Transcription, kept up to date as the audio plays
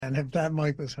And if that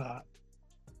mic was hot.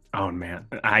 Oh man,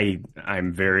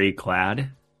 I'm very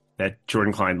glad that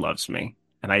Jordan Klein loves me,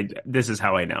 and I this is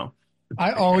how I know.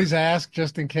 I always ask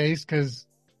just in case because,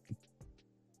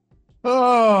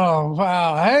 oh,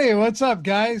 wow. Hey, what's up,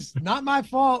 guys? Not my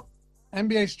fault.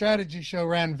 NBA strategy show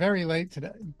ran very late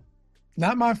today.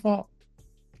 Not my fault.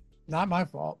 Not my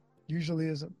fault. Usually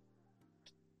isn't.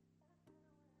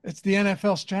 It's the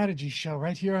NFL strategy show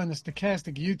right here on the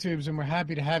Stochastic YouTubes, and we're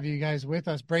happy to have you guys with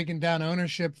us breaking down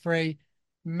ownership for a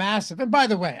massive. And by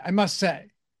the way, I must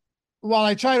say, while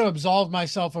I try to absolve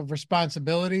myself of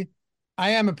responsibility,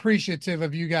 I am appreciative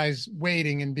of you guys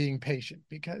waiting and being patient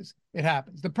because it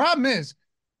happens. The problem is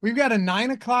we've got a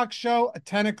 9 o'clock show, a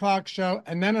 10 o'clock show,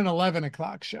 and then an 11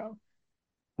 o'clock show.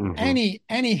 Hmm.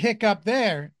 Any hiccup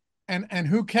there, and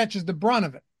who catches the brunt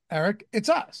of it, Eric? It's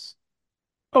us.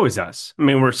 Always us. I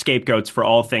mean, we're scapegoats for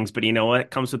all things, but you know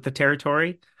what comes with the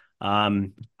territory?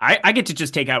 I get to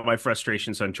just take out my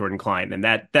frustrations on Jordan Klein, and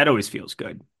that always feels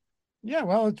good. Yeah,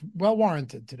 well, it's well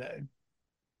warranted today.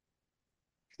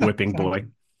 Whipping boy.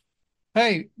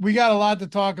 Hey, we got a lot to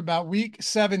talk about. Week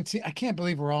 17. I can't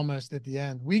believe we're almost at the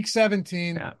end. Week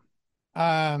 17, Yeah.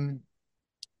 um,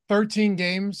 13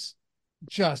 games,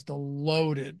 just a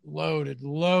loaded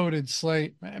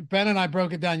slate. Man, Ben and I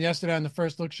broke it down yesterday on the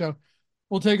First Look show.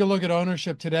 We'll take a look at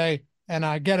ownership today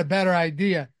and get a better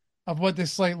idea of what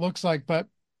this slate looks like. But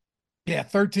yeah,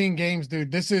 13 games,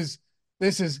 dude. This is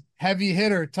heavy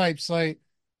hitter type slate.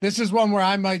 This is one where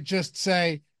I might just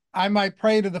say, I might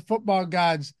pray to the football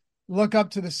gods, look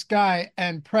up to the sky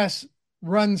and press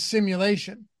run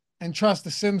simulation and trust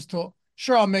the Sims tool.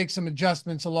 Sure, I'll make some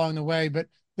adjustments along the way, but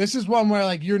this is one where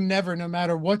like you're never, no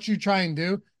matter what you try and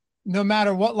do, no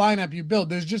matter what lineup you build,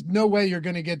 there's just no way you're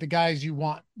going to get the guys you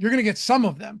want. You're going to get some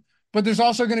of them, but there's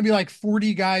also going to be like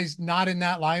 40 guys not in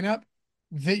that lineup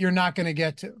that you're not going to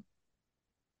get to.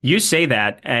 You say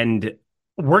that, and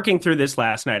working through this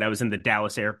last night, I was in the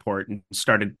Dallas airport and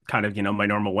started kind of, my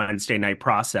normal Wednesday night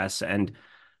process. And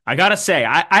I gotta say,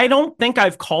 I don't think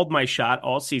I've called my shot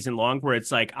all season long where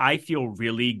it's like I feel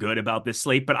really good about this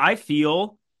slate, but I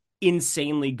feel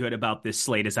insanely good about this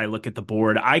slate as I look at the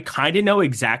board. I kind of know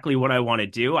exactly what I want to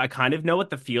do. I kind of know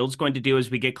what the field's going to do as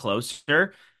we get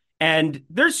closer. And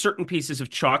there's certain pieces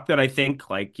of chalk that I think,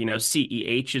 like,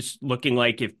 CEH is looking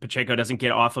like if Pacheco doesn't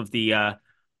get off of the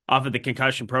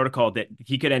concussion protocol that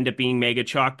he could end up being mega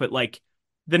chalk. But like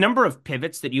the number of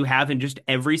pivots that you have in just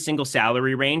every single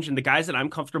salary range and the guys that I'm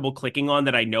comfortable clicking on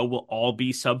that I know will all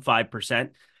be sub 5%.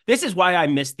 This is why I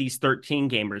miss these 13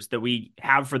 gamers that we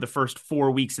have for the first 4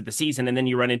 weeks of the season. And then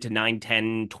you run into 9,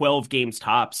 10, 12 games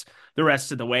tops the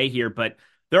rest of the way here. But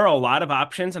there are a lot of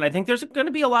options, and I think there's going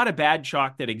to be a lot of bad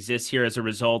chalk that exists here as a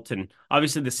result. And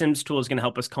obviously, the Sims tool is going to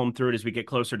help us comb through it as we get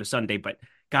closer to Sunday. But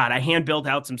God, I hand built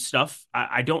out some stuff.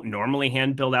 I don't normally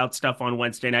hand build out stuff on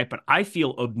Wednesday night, but I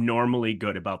feel abnormally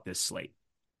good about this slate.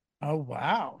 Oh,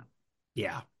 wow.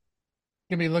 Yeah.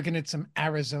 Gonna be looking at some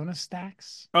Arizona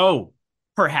stacks. Oh,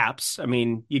 perhaps. I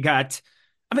mean,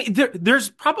 there's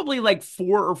probably like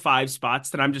 4 or 5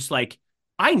 spots that I'm just like,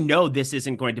 I know this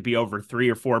isn't going to be over 3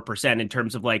 or 4% in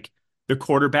terms of like the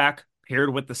quarterback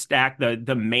paired with the stack,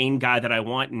 the main guy that I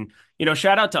want. And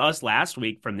shout out to us last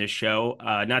week from this show.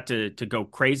 Not to go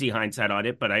crazy hindsight on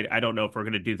it, but I don't know if we're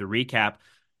going to do the recap.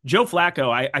 Joe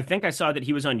Flacco, I think I saw that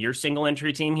he was on your single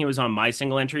entry team. He was on my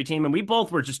single entry team, and we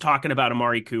both were just talking about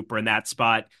Amari Cooper in that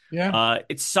spot. Yeah.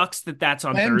 It sucks that that's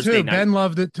on Ben Thursday too. night. Ben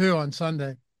loved it too on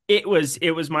Sunday. It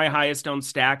was my highest owned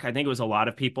stack. I think it was a lot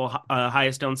of people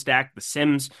highest owned stack. The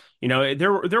Sims,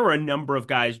 there were a number of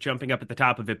guys jumping up at the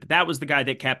top of it, but that was the guy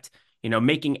that kept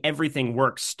making everything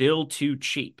work still too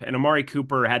cheap. And Amari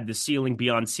Cooper had the ceiling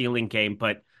beyond ceiling game,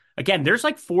 but again, there's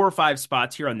like 4 or 5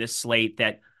 spots here on this slate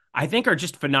that I think are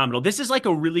just phenomenal. This is like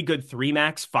a really good 3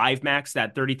 max, 5 max,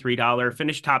 that $33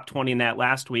 finished top 20 in that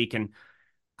last week, and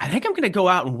I think I'm going to go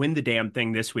out and win the damn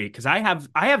thing this week because I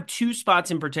have 2 spots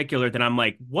in particular that I'm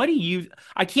like, what do you?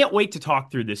 I can't wait to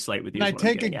talk through this slate with you. And I Is what I'm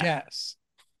take a getting at. guess.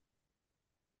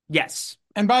 Yes.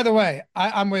 And by the way,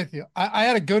 I'm with you. I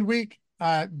had a good week,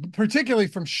 particularly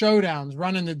from showdowns,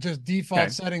 running the just default Okay.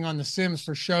 setting on the Sims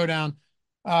for showdown.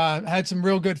 Had some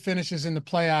real good finishes in the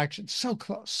play action. So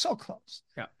close, so close.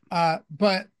 Yeah.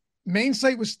 But main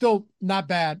slate was still not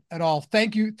bad at all.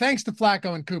 Thank you. Thanks to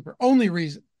Flacco and Cooper. Only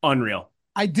reason. Unreal.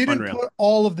 I didn't Unreal. put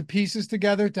all of the pieces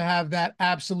together to have that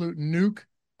absolute nuke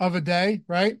of a day,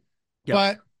 right? Yep.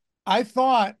 But I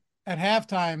thought at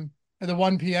halftime of the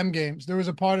 1 p.m. games, there was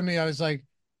a part of me I was like,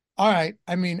 all right,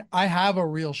 I mean, I have a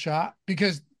real shot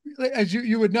because as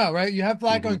you would know, right? You have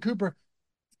Flacco Hmm. and Cooper.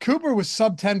 Cooper was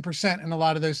sub 10% in a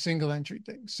lot of those single entry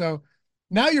things. So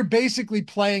now you're basically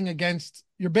playing against,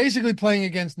 you're basically playing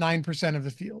against 9% of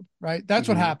the field, right? That's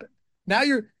what Hmm. happened. Now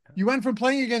you went from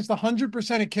playing against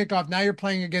 100% at kickoff. Now you're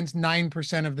playing against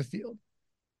 9% of the field.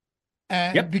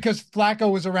 Yep. Because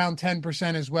Flacco was around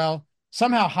 10% as well,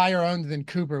 somehow higher owned than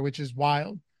Cooper, which is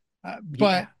wild. But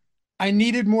Yeah. I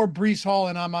needed more Brees Hall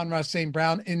and Amon-Ra St.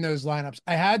 Brown in those lineups.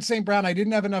 I had St. Brown. I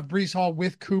didn't have enough Brees Hall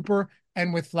with Cooper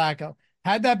and with Flacco.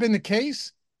 Had that been the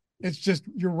case, it's just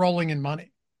you're rolling in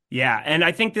money. Yeah, and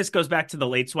I think this goes back to the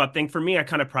late swap thing. For me, I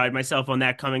kind of pride myself on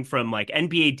that coming from like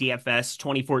NBA DFS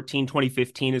 2014,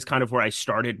 2015 is kind of where I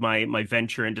started my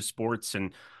venture into sports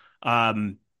and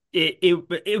um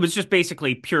it was just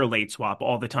basically pure late swap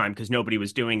all the time because nobody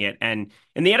was doing it. And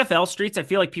in the NFL streets, I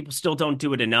feel like people still don't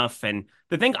do it enough. And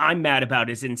the thing I'm mad about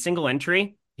is in single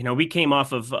entry, we came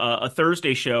off of a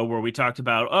Thursday show where we talked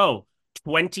about, oh,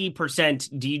 20%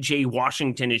 DJ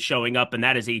Washington is showing up, and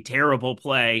that is a terrible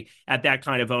play at that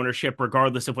kind of ownership,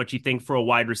 regardless of what you think for a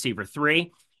wide receiver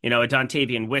three.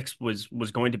 Dontavian Wicks was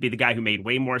going to be the guy who made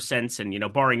way more sense, and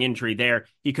barring injury there,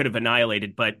 he could have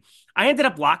annihilated. But I ended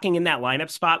up locking in that lineup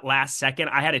spot last second.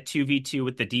 I had a 2v2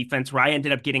 with the defense where I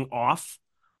ended up getting off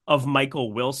of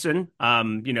Michael Wilson,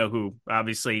 who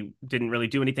obviously didn't really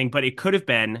do anything, but it could have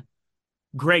been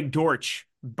Greg Dortch,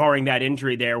 barring that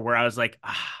injury there, where I was like,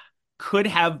 could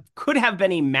have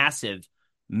been a massive,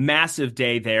 massive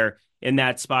day there in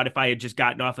that spot if I had just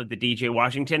gotten off of the DJ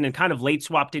Washington and kind of late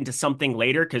swapped into something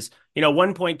later. Because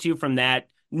 1.2 from that,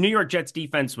 New York Jets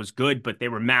defense was good, but they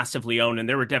were massively owned, and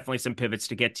there were definitely some pivots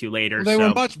to get to later. Well, they were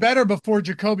So much better before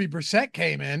Jacoby Brissett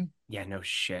came in. yeah, no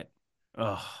shit.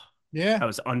 Oh, Yeah. that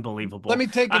was Let unbelievable. me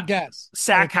take a guess at a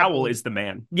Sack couple Howell of. is the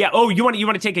man. Yeah. Oh, you want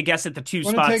to take a guess at the two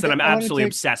spots that I'm I want to absolutely take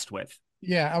obsessed with?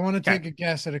 Yeah, I want to Okay. take a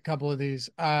guess at a couple of these.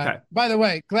 Okay. By the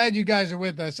way, glad you guys are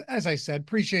with us. As I said,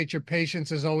 appreciate your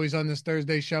patience as always on this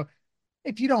Thursday show.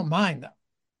 If you don't mind, though,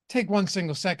 take one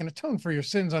single second, atone for your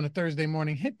sins on a Thursday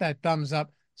morning, hit that thumbs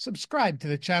up, subscribe to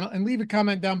the channel, and leave a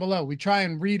comment down below. We try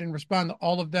and read and respond to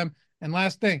all of them. And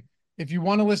last thing, if you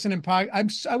want to listen in I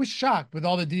was shocked with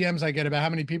all the DMs I get about how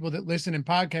many people that listen in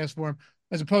podcast form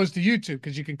as opposed to YouTube,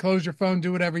 because you can close your phone,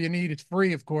 do whatever you need. It's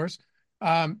free, of course.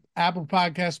 Apple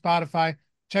Podcast, Spotify.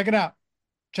 Check it out.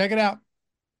 Check it out.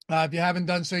 If you haven't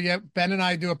done so yet, Ben and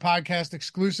I do a podcast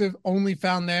exclusive, only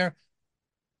found there.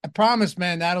 I promise,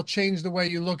 man, that'll change the way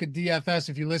you look at DFS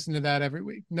if you listen to that every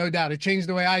week. No doubt. It changed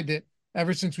the way I did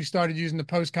ever since we started using the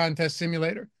post contest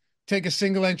simulator. Take a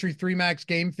single entry, three max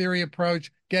game theory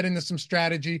approach, get into some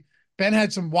strategy. Ben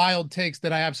had some wild takes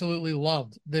that I absolutely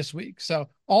loved this week. So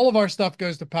all of our stuff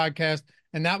goes to podcast,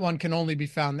 and that one can only be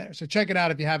found there. So check it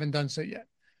out if you haven't done so yet.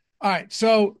 All right.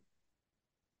 So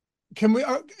can we,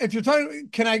 if you're talking,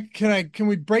 can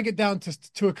we break it down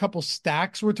to a couple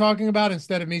stacks we're talking about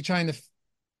instead of me trying to,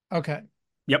 okay.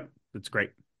 Yep, that's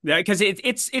great. Yeah, because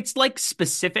it's like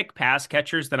specific pass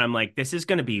catchers that I'm like, this is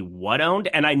going to be what owned,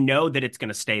 and I know that it's going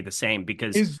to stay the same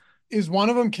because Is one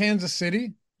of them Kansas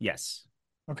City? yes,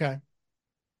 Okay.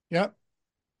 Yep.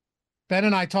 Ben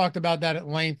and I talked about that at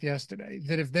length yesterday.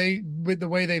 That if they, with the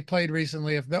way they've played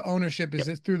recently, if the ownership is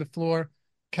yep, through the floor,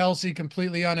 Kelsey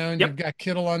completely unowned. You've yep. got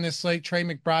Kittle on this slate, Trey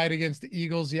McBride against the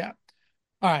Eagles. Yeah.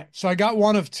 All right. So I got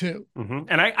one of two.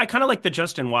 And I kind of like the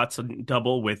Justin Watson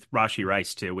double with Rashi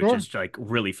Rice too, which Sure. is like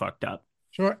really fucked up.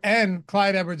 Sure. And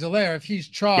Clyde Edwards-Helaire, if he's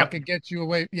chalk, Yep, it gets you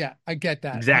away. Yeah, I get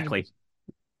that. exactly. 100%.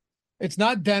 It's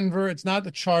not Denver. It's not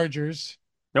the Chargers.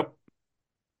 Nope,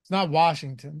 It's not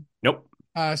Washington. nope.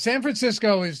 San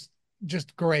Francisco is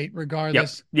just great Yep.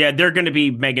 regardless. Yeah, they're going to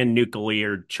be mega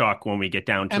nuclear chalk when we get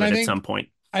down to And it at some point.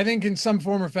 I think in some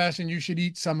form or fashion you should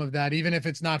eat some of that, even if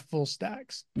it's not full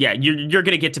stacks. Yeah, you're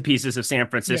going to get to pieces of San Yeah.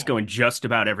 Francisco in just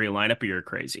about every lineup, or you're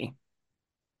crazy.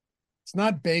 It's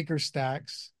not Baker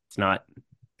stacks. It's not.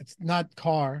 It's not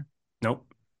Carr. Nope.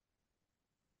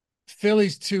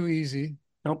 Philly's too easy.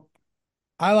 Nope.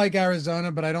 I like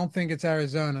Arizona, but I don't think it's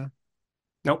Arizona.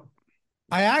 Nope.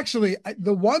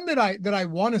 The one that I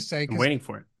want to say, I'm because waiting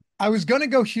for it. I was going to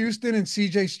go Houston and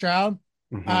CJ Stroud,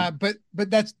 Hmm. but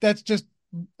that's just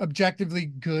objectively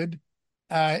good.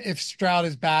 If Stroud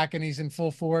is back and he's in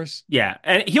full force. Yeah,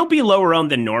 and he'll be lower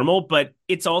owned than normal, but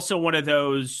it's also one of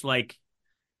those like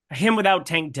him without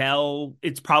Tank Dell.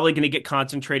 It's probably going to get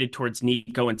concentrated towards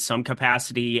Nico in some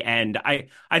capacity, and I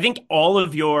think all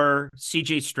of your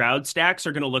CJ Stroud stacks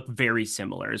are going to look very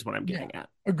similar, is what I'm Yeah, getting at.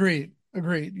 agreed,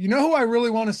 agreed. You know who I really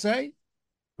want to say?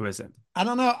 Who is it? I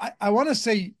don't know. I want to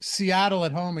say Seattle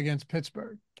at home against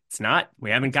Pittsburgh. It's not. We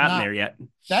haven't It's gotten not. there yet.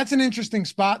 That's an interesting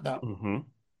spot though.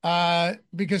 Hmm.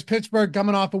 Because Pittsburgh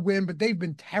coming off a win, but they've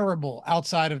been terrible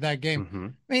outside of that game. Hmm.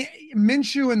 I mean,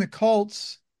 Minshew and the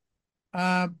Colts,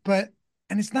 but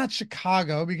and it's not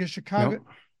Chicago because Chicago. Nope.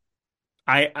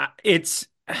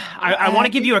 I want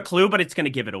to give you a clue, but it's going to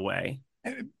give it away.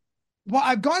 Well,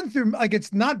 I've gone through like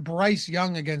it's not Bryce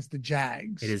Young against the It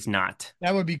Jags. is not.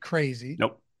 That would be crazy.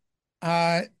 Nope.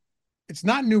 Uh, it's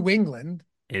not New England.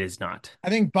 It is not. I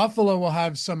think Buffalo will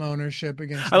have some ownership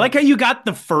against I the. like how you got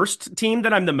the first team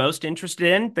that I'm the most interested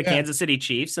in, the Yeah. Kansas City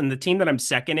Chiefs, and the team that I'm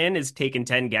second in is taking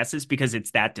 10 guesses because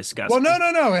it's that Well, no, disgusting.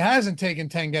 no, no. It hasn't taken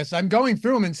 10 guesses. I'm going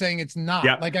through them and saying it's not.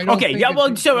 Yeah. Like I don't Okay. think Yeah. it's.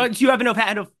 Well, so you haven't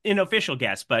had an official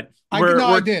guess, but No, I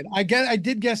we're did. I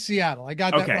did guess Seattle. I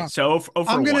got that okay. wrong. So 0 for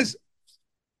I'm gonna 1.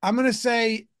 I'm gonna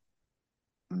say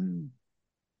mm,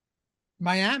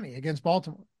 Miami against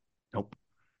Baltimore. Nope.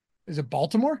 Is it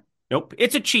Baltimore? Nope.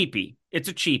 It's a cheapie. It's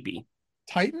a cheapie.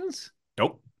 Titans?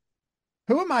 Nope.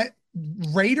 Who am I?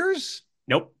 Raiders?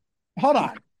 Nope. Hold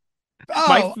on.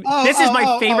 My this is my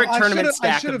Oh! favorite tournament I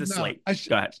stack should of have the known. slate.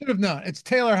 Go ahead. Should have known. It's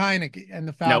Taylor Heineke and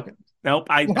the Nope. Falcons. Nope.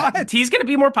 What? He's going to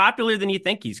be more popular than you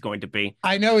think he's going to be.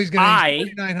 I know he's going to be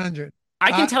I 4,900.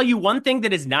 I can Uh, tell you one thing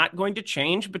that is not going to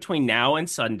change between now and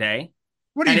Sunday,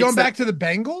 what are you and it's going that back to the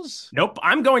Bengals? nope,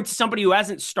 I'm going to somebody who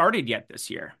hasn't started yet this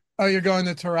year. Oh, you're going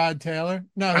to Tyrod Taylor?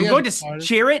 No, he I'm going hasn't to started.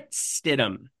 Jarrett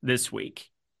Stidham this week.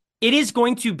 It is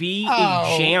going to be a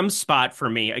Oh, jam spot for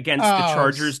me against the oh,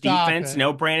 Chargers stop defense. it.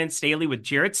 No Brandon Staley with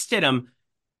Jarrett Stidham.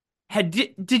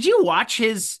 Did you watch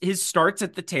his starts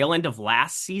at the tail end of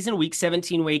last season, week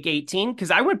 17, week 18?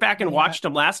 Because I went back and Uh, watched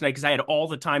him last night because I had all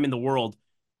the time in the world.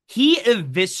 He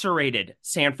eviscerated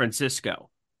San Francisco,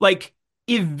 like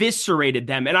eviscerated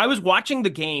them. And I was watching the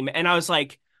game and I was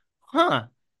like, huh,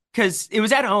 because it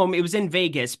was at home, it was in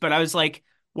Vegas, but I was like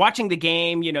watching the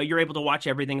game, you're able to watch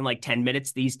everything in like 10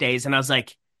 minutes these days. And I was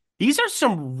like, these are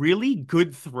some really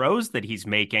good throws that he's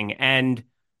making. And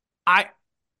I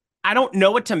I don't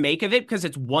know what to make of it because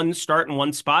it's one start in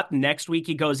one spot. Next week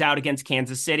he goes out against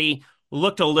Kansas City.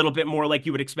 Looked a little bit more like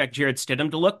you would expect Jared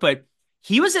Stidham to look, but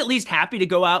he was at least happy to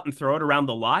go out and throw it around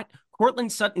the lot.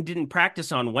 Cortland Sutton didn't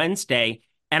practice on Wednesday,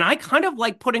 and I kind of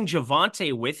like putting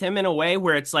Javante with him in a way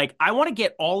where it's like I want to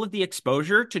get all of the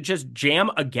exposure to just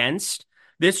jam against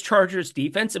this Chargers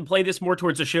defense and play this more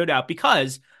towards a shootout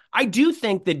because I do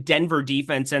think the Denver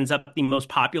defense ends up the most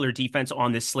popular defense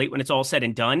on this slate when it's all said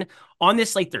and done. On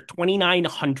this slate, they're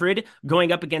 2,900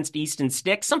 going up against Easton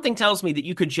Stick. Something tells me that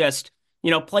you could just,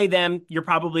 play them. You're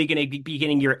probably going to be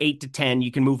getting your 8 to 10.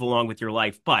 You can move along with your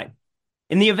life. But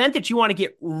in the event that you want to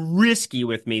get risky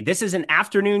with me, this is an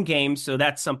afternoon game. So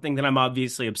that's something that I'm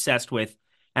obviously obsessed with.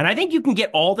 And I think you can get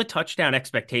all the touchdown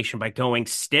expectation by going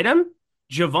Stidham,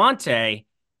 Javante,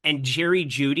 and Jerry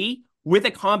Jeudy with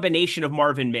a combination of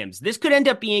Marvin Mims. This could end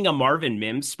up being a Marvin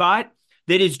Mims spot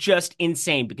that is just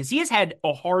insane because he has had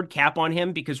a hard cap on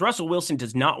him because Russell Wilson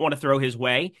does not want to throw his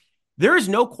way. There is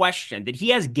no question that he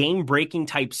has game breaking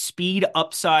type speed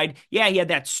upside. Yeah, he had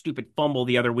that stupid fumble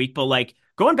the other week, but like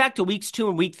going back to weeks 2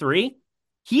 and week 3,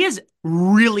 he is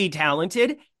really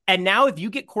talented. And now if you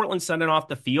get Cortland Sutton off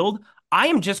the field, I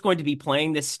am just going to be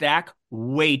playing this stack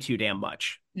way too damn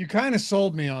much. You kind of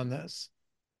sold me on this.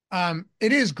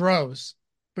 It is gross,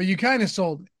 but you kind of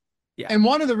sold me. Yeah. And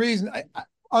one of the reasons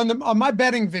on my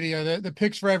betting video, the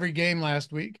picks for every game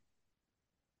last week,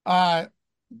 uh,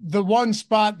 the one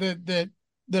spot that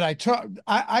I took,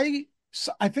 I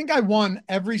think I won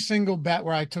every single bet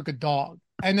where I took a dog,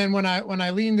 and then when I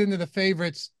leaned into the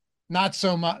favorites, not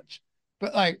so much.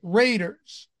 But like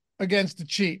Raiders against the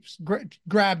Chiefs,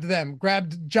 grabbed them,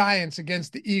 grabbed Giants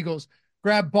against the Eagles,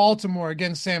 grabbed Baltimore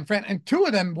against San Fran, and two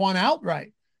of them won outright.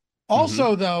 Mm-hmm.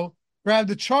 Also, though, grabbed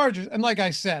the Chargers, and like I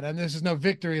said, and this is no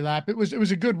victory lap. It was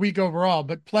a good week overall,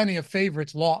 but plenty of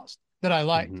favorites lost that I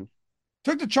liked. Mm-hmm.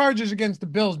 Took the Chargers against the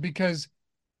Bills because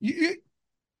you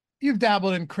you've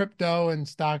dabbled in crypto and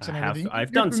stocks and everything. I've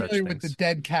You're done such familiar with the things.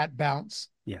 dead cat bounce,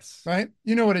 Yes. right?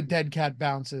 You know what a dead cat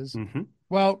bounce is. Mm-hmm.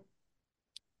 Well,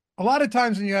 a lot of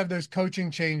times when you have those coaching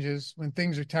changes, when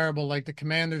things are terrible, like the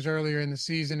Commanders earlier in the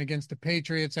season against the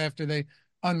Patriots after they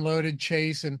unloaded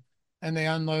Chase and they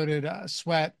unloaded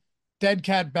Sweat, dead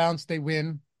cat bounce, they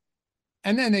win,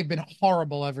 and then they've been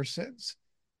horrible ever since.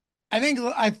 I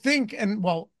think, and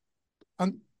well,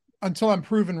 un, until I'm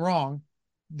proven wrong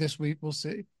this week, we'll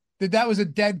see that was a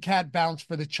dead cat bounce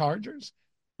for the Chargers.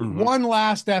 Mm-hmm. One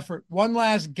last effort, one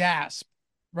last gasp,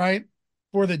 right,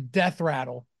 for the death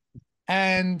rattle,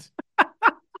 and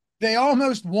they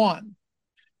almost won.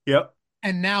 Yep.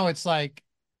 And now it's like,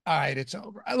 all right, it's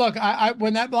over. Look, I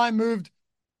when that line moved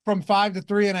from 5 to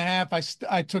 3.5,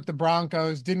 I took the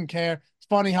Broncos. Didn't care. It's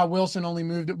funny how Wilson only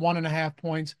moved at 1.5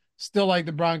 points. Still like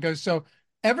the Broncos. So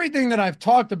everything that I've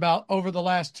talked about over the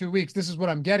last 2 weeks, this is what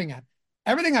I'm getting at.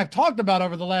 Everything I've talked about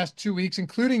over the last 2 weeks,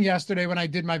 including yesterday when I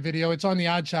did my video, it's on the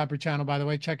Odd Shopper channel, by the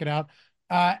way. Check it out.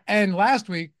 and last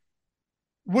week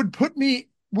would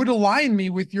align me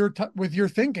with with your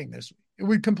thinking this week. It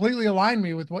would completely align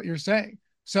me with what you're saying.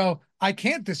 So I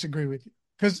can't disagree with you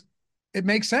because it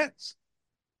makes sense.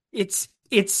 It's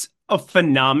a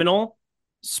phenomenal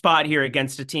spot here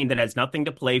against a team that has nothing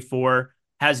to play for,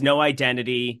 has no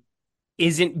identity,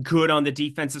 isn't good on the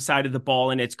defensive side of the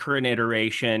ball in its current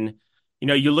iteration. You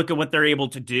know, you look at what they're able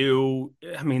to do.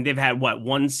 I mean, they've had what,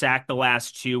 one sack the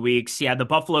last 2 weeks. Yeah, the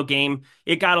Buffalo game,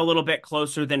 it got a little bit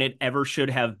closer than it ever should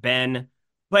have been,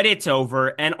 but it's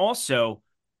over. And also,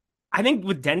 I think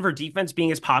with Denver defense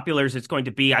being as popular as it's going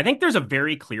to be, I think there's a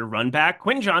very clear run back.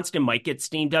 Quentin Johnston might get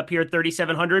steamed up here at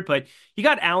 3,700, but you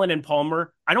got Allen and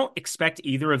Palmer. I don't expect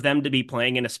either of them to be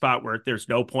playing in a spot where there's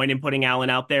no point in putting Allen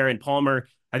out there. And Palmer,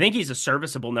 I think he's a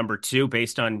serviceable number two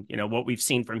based on, what we've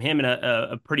seen from him in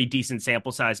a pretty decent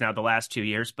sample size now the last 2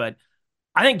 years. But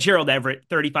I think Gerald Everett,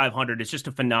 3,500, is just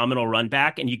a phenomenal run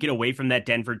back, and you get away from that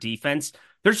Denver defense.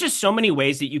 There's just so many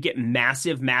ways that you get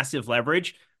massive, massive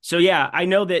leverage. So, yeah, I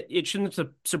know that it shouldn't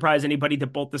surprise anybody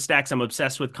that both the stacks I'm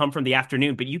obsessed with come from the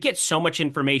afternoon, but you get so much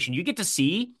information. You get to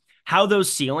see how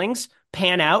those ceilings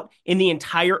pan out in the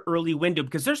entire early window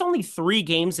because there's only 3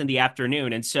 games in the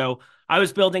afternoon. And so I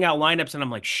was building out lineups, and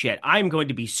I'm like, shit, I'm going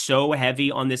to be so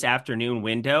heavy on this afternoon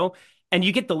window. And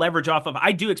you get the leverage off of,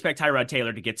 I do expect Tyrod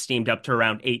Taylor to get steamed up to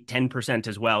around 8-10%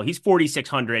 as well. He's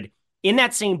 4,600 in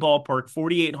that same ballpark,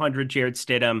 4,800 Jared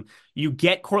Stidham. You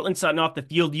get Cortland Sutton off the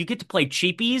field. You get to play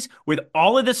cheapies with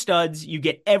all of the studs. You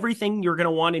get everything you're going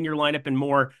to want in your lineup and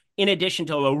more, in addition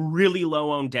to a really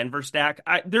low owned Denver stack.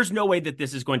 There's no way that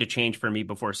this is going to change for me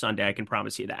before Sunday. I can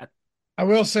promise you that. I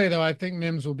will say though, I think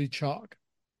Mims will be chalk.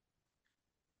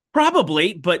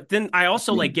 Probably, but then I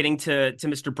also like getting to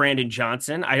Mr. Brandon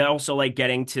Johnson. I also like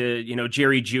getting to,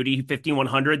 Jerry Jeudy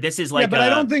 5,100. This is Yeah, like but I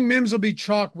don't a think Mims will be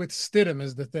chalk with Stidham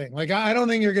is the thing. Like I don't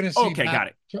think you're going to see okay, that. got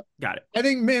it. Got it. I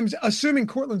think Mims, assuming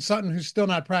Cortland Sutton, who's still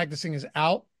not practicing, is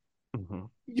out, Mhm.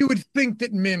 you would think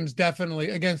that Mims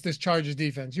definitely against this Chargers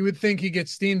defense, you would think he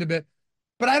gets steamed a bit.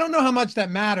 But I don't know how much that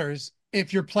matters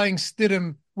if you're playing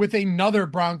Stidham with another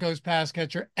Broncos pass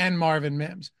catcher and Marvin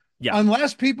Mims. Yeah.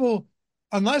 Unless people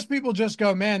unless people just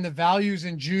go, man, the value's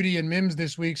in Judy and Mims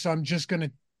this week, so I'm just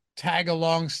gonna tag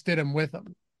along Stidham with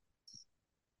them.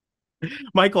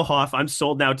 Michael Hoff, I'm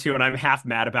sold now too, and I'm half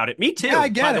mad about it. Me Yeah, I too, by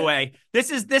get the it. way.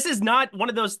 This is not one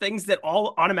of those things that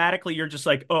all automatically you're just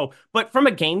like, oh, but from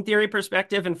a game theory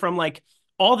perspective and from like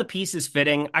all the pieces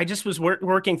fitting, I just was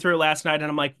working through it last night and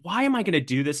I'm like, why am I going to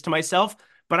do this to myself?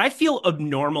 But I feel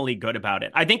abnormally good about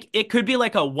it. I think it could be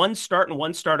like a one start and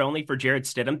one start only for Jared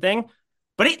Stidham thing,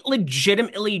 but it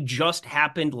legitimately just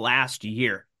happened last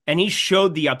year. And he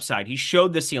showed the upside. He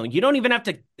showed the ceiling. You don't even have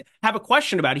to have a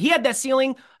question about it. He had that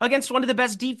ceiling against one of the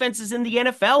best defenses in the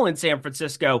NFL in San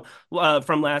Francisco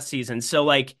from last season. So,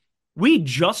 like, we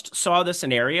just saw the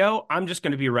scenario. I'm just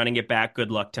going to be running it back. Good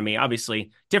luck to me.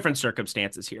 Obviously, different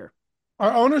circumstances here.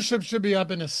 Our ownership should be up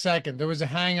in a second. There was a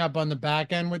hang up on the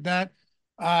back end with that,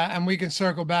 and we can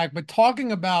circle back. But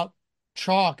talking about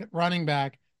chalk at running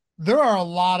back, there are a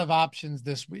lot of options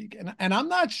this week, and I'm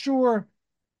not sure.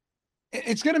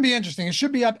 It's going to be interesting. It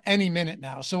should be up any minute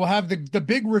now. So we'll have the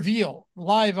big reveal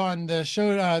live on the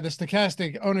show, the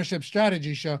Stochastic Ownership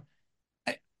Strategy Show.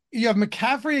 You have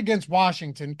McCaffrey against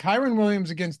Washington, Kyron Williams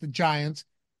against the Giants.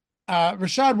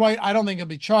 Rashad White, I don't think he'll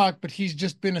be chalk, but he's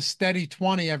just been a steady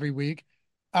 20 every week.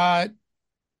 Uh,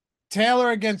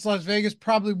 Taylor against Las Vegas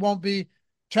probably won't be.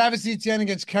 Travis Etienne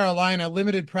against Carolina,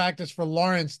 limited practice for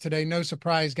Lawrence today. No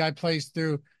surprise. Guy plays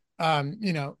through,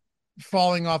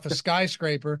 falling off a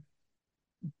skyscraper.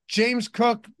 James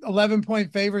Cook,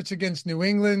 11-point favorites against New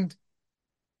England.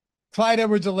 Clyde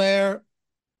Edwards-Helaire.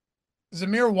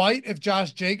 Zamir White, if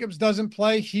Josh Jacobs doesn't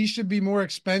play, he should be more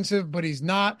expensive, but he's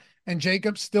not. And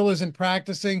Jacobs still isn't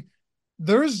practicing.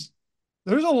 There's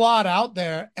a lot out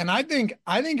there, and I think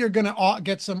you're going to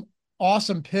get some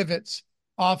awesome pivots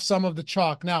off some of the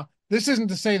chalk. Now, this isn't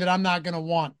to say that I'm not going to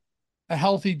want a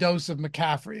healthy dose of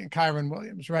McCaffrey and Kyron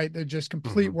Williams, right? They're just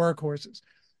complete Mhm. workhorses.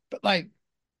 But like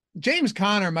James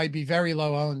Conner might be very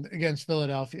low owned against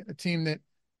Philadelphia, a team that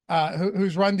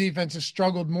whose run defense has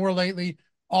struggled more lately.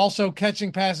 Also,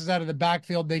 catching passes out of the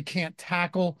backfield, they can't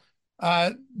tackle.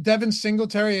 Devin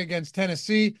Singletary against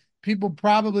Tennessee. People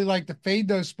probably like to fade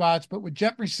those spots, but with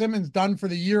Jeffrey Simmons done for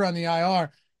the year on the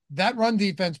IR, that run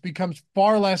defense becomes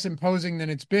far less imposing than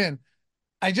it's been.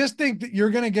 I just think that you're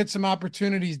going to get some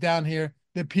opportunities down here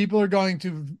that people are going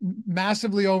to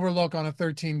massively overlook on a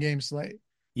 13 game slate.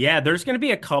 Yeah, there's going to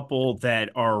be a couple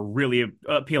that are really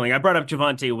appealing. I brought up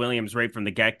Javonte Williams right from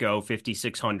the get-go,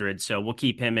 5,600. So we'll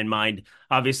keep him in mind.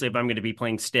 Obviously, if I'm going to be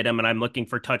playing Stidham and I'm looking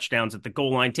for touchdowns at the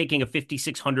goal line, taking a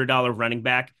 $5,600 running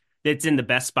back that's in the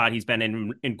best spot he's been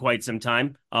in quite some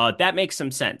time, that makes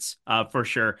some sense for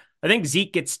sure. I think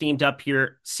Zeke gets steamed up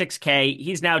here, 6K.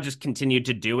 He's now just continued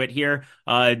to do it here.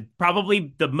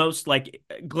 Probably the most like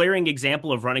glaring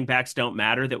example of running backs don't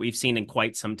matter that we've seen in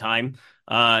quite some time.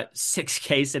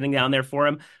 6K sitting down there for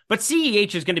him. But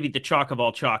CEH is going to be the chalk of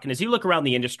all chalk. And as you look around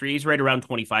the industry, he's right around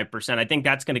 25%. I think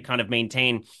that's going to kind of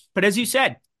maintain. But as you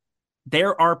said,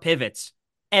 there are pivots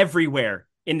everywhere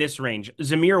in this range.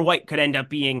 Zamir White could end up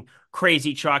being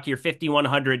crazy chalky or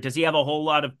 5,100. Does he have a whole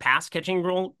lot of pass catching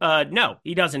role? No,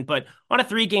 he doesn't. But on a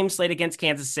 3-game slate against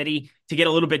Kansas City to get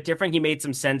a little bit different, he made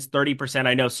some sense. 30%.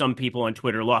 I know some people on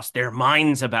Twitter lost their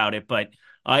minds about it, but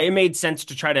it made sense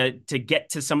to try to get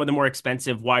to some of the more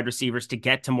expensive wide receivers to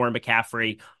get to more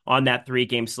McCaffrey on that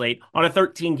 3-game slate. On a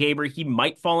 13-gamer, he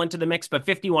might fall into the mix, but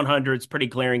 5,100 is pretty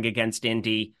glaring against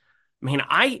Indy. I mean,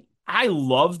 I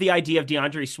love the idea of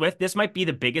DeAndre Swift. This might be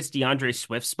the biggest DeAndre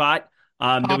Swift spot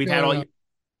that we've had Popular all though. year.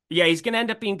 Yeah, he's going to end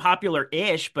up being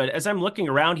popular-ish, but as I'm looking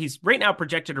around, he's right now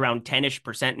projected around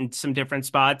 10-ish% in some different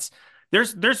spots.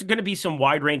 There's going to be some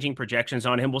wide-ranging projections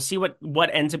on him. We'll see what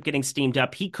ends up getting steamed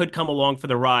up. He could come along for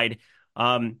the ride.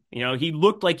 He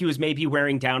looked like he was maybe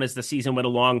wearing down as the season went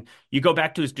along. You go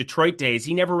back to his Detroit days,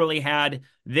 he never really had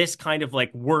this kind of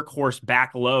like workhorse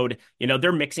backload.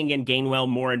 They're mixing in Gainwell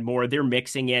more and more. They're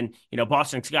mixing in,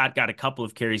 Boston Scott got a couple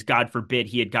of carries. God forbid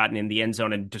he had gotten in the end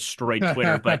zone and destroyed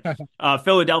Twitter. But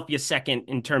Philadelphia second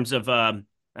in terms of,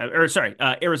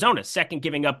 Arizona second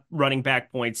giving up running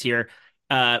back points here.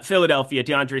 Philadelphia,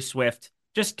 DeAndre Swift.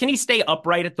 Just can he stay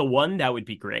upright at the one? That would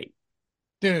be great.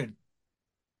 Dude,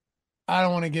 I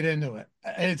don't want to get into it.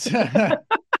 It's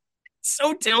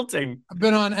So tilting. I've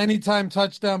been on anytime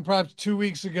touchdown props 2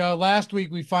 weeks ago. Last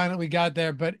week we finally got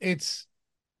there, but the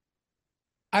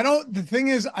thing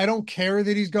is, I don't care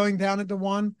that he's going down at the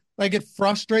one. Like it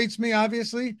frustrates me,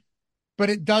 obviously, but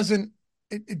it doesn't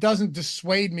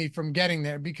dissuade me from getting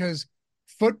there because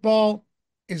football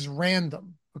is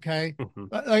random. Okay.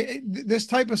 Mhm. Like this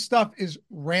type of stuff is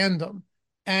random.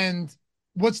 And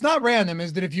what's not random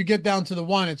is that if you get down to the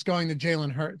one, it's going to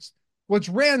Jalen Hurts. What's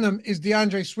random is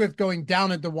DeAndre Swift going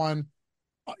down at the one,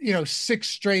 6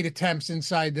 straight attempts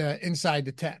inside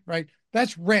the 10, right?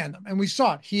 That's random. And we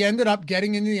saw it. He ended up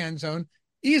getting into the end zone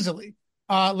easily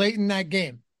late in that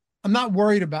game. I'm not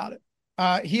worried about it.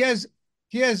 He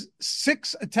has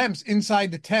 6 attempts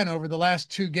inside the 10 over the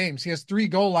last 2 games. He has 3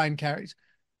 goal line carries.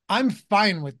 I'm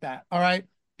fine with that. All right.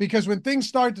 Because when things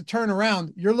start to turn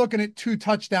around, you're looking at 2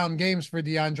 touchdown games for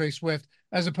DeAndre Swift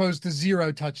as opposed to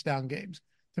 0 touchdown games.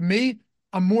 To me,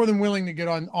 I'm more than willing to get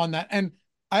on that. And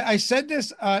I said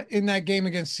this in that game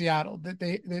against Seattle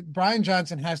that Brian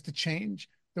Johnson has to change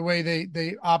the way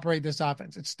they operate this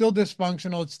offense. It's still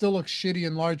dysfunctional. It still looks shitty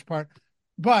in large part,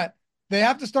 but they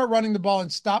have to start running the ball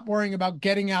and stop worrying about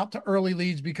getting out to early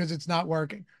leads because it's not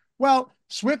working. Well,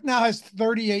 Swift now has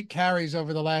 38 carries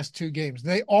over the last 2 games.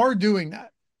 They are doing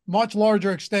that much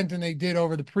larger extent than they did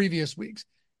over the previous weeks.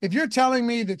 If you're telling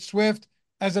me that Swift,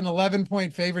 as an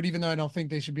 11-point favorite, even though I don't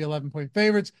think they should be 11-point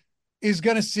favorites, is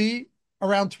going to see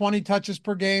around 20 touches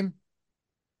per game,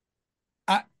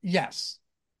 yes.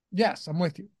 Yes, I'm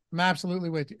with you. I'm absolutely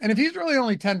with you. And if he's really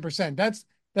only 10%,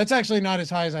 that's actually not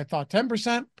as high as I thought.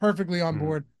 10%, perfectly on Mhm.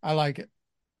 board. I like it.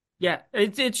 Yeah,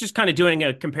 it's just kind of doing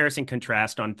a comparison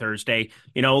contrast on Thursday.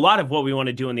 A lot of what we want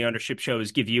to do in the ownership show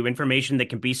is give you information that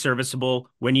can be serviceable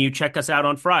when you check us out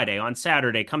on Friday, on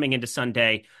Saturday, coming into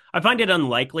Sunday. I find it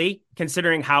unlikely,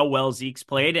 considering how well Zeke's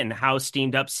played and how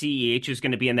steamed up CEH is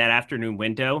going to be in that afternoon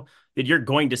window, that you're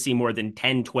going to see more than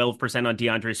 10, 12% on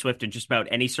DeAndre Swift in just about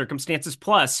any circumstances.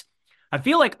 Plus, I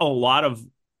feel like a lot of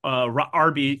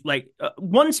RB, like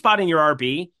one spot in your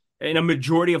RB in a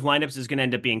majority of lineups is going to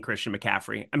end up being Christian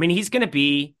McCaffrey. I mean, he's going to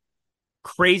be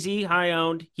crazy high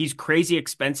owned. He's crazy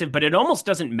expensive, but it almost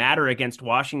doesn't matter against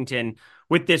Washington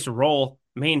with this role.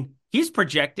 I mean, he's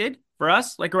projected for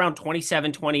us like around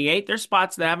 27, 28. There's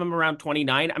spots that have him around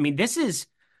 29. I mean, this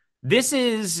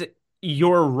is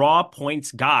your raw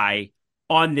points guy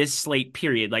on this slate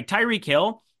period. Like Tyreek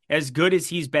Hill, as good as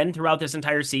he's been throughout this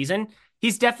entire season,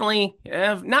 he's definitely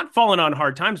not fallen on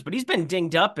hard times, but he's been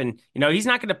dinged up, and he's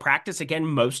not going to practice again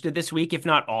most of this week, if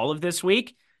not all of this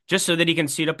week, just so that he can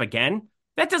suit up again.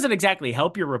 That doesn't exactly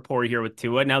help your rapport here with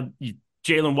Tua. Now,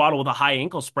 Jalen Waddle with a high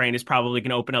ankle sprain is probably going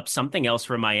to open up something else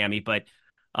for Miami, but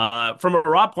From a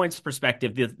raw points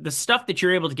perspective, the stuff that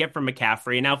you're able to get from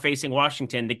McCaffrey and now facing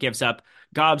Washington that gives up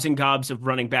gobs and gobs of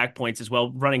running back points as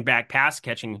well, running back pass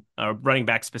catching, running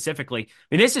back specifically.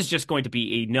 I mean, this is just going to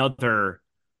be another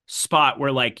spot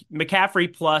where like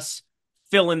McCaffrey plus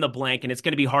fill in the blank, and it's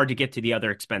going to be hard to get to the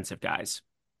other expensive guys.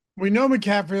 We know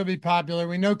McCaffrey will be popular.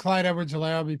 We know Clyde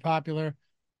Edwards-Helaire will be popular.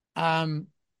 Um,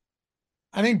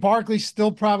 I think Barkley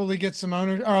still probably gets some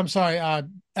ownership. Or I'm sorry,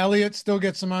 Elliott still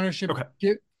gets some ownership.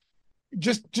 Okay.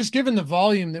 Just given the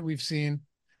volume that we've seen,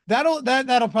 that'll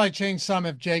probably change some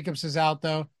if Jacobs is out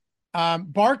though.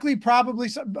 Barkley probably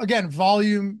again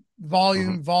Mhm.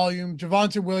 volume.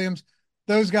 Javonte Williams,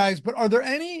 those guys. But are there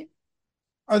any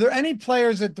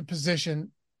players at the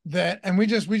position that and we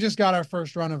just got our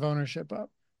first run of ownership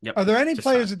up? Yep. Are there any Just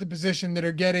saw it. players at the position that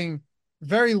are getting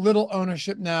very little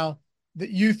ownership now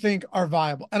that you think are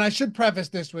viable? And I should preface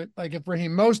this with like if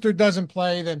Raheem Mostert doesn't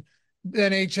play, then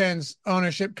HN's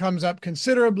ownership comes up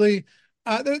considerably.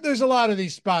 There's a lot of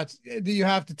these spots that you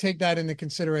have to take that into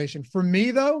consideration. For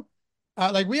me, though,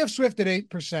 like we have Swift at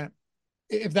 8%.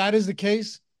 If that is the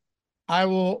case, I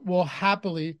will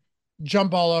happily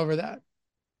jump all over that.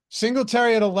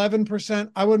 Singletary at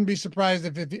 11%. I wouldn't be surprised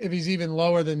if he's even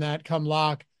lower than that come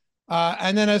lock.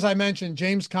 And then, as I mentioned,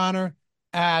 James Conner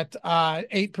at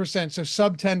 8%, so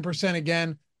sub 10%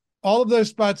 again. All of those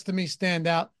spots to me stand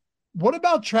out. What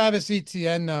about Travis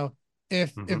Etienne though?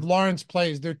 If Mhm. Lawrence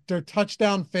plays, they're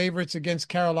touchdown favorites against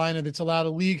Carolina. That's allowed a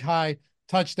league high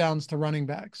touchdowns to running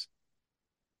backs.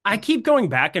 I keep going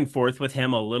back and forth with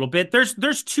him a little bit.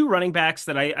 There's two running backs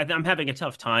that I'm having a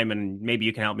tough time, and maybe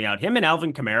you can help me out. Him and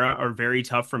Alvin Kamara are very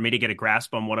tough for me to get a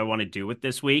grasp on what I want to do with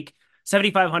this week.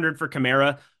 7,500 for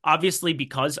Kamara, obviously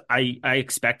because I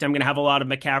expect I'm going to have a lot of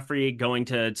McCaffrey going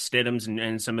to Stidhams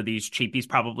and some of these cheapies,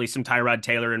 probably some Tyrod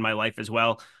Taylor in my life as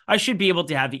well. I should be able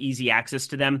to have easy access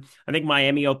to them. I think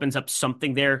Miami opens up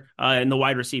something there in the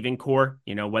wide receiving core.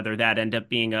 You know, whether that end up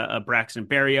being a Braxton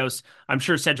Berrios. I'm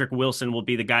sure Cedric Wilson will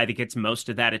be the guy that gets most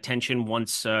of that attention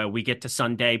once we get to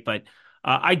Sunday. But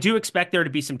I do expect there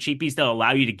to be some cheapies that'll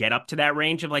allow you to get up to that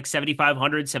range of like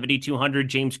 7,500, 7,200.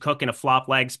 James Cook in a flop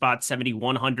lag spot,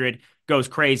 7,100 goes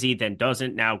crazy, then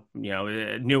doesn't. Now,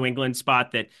 a New England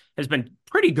spot that has been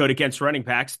pretty good against running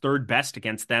backs, third best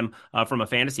against them from a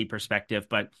fantasy perspective.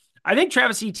 But I think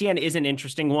Travis Etienne is an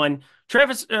interesting one.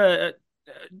 Trevor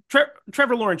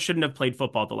Lawrence shouldn't have played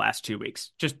football the last 2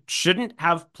 weeks. Just shouldn't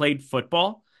have played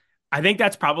football. I think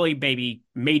that's probably maybe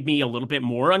made me a little bit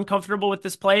more uncomfortable with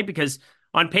this play because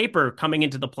on paper, coming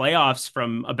into the playoffs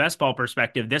from a best ball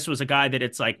perspective, this was a guy that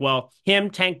it's like, well, him,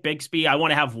 Tank Bigsby, I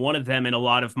want to have one of them in a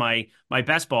lot of my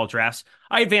best ball drafts.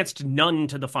 I advanced none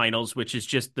to the finals, which is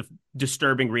just the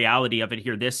disturbing reality of it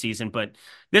here this season. But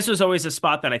this was always a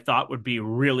spot that I thought would be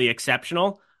really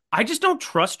exceptional. I just don't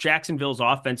trust Jacksonville's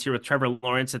offense here with Trevor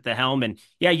Lawrence at the helm. And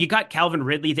yeah, you got Calvin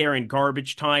Ridley there in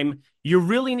garbage time. You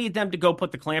really need them to go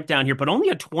put the clamp down here, but only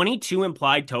a 22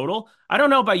 implied total. I don't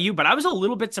know about you, but I was a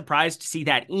little bit surprised to see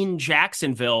that in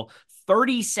Jacksonville,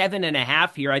 37 and a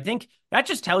half here. I think that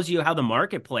just tells you how the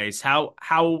market plays, how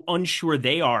unsure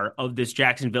they are of this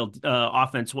Jacksonville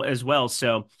offense as well.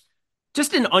 So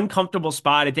just an uncomfortable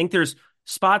spot. I think there's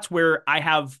spots where I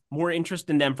have more interest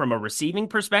in them from a receiving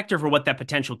perspective or what that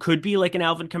potential could be, like an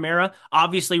Alvin Kamara.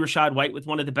 Obviously, Rashad White with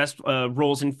one of the best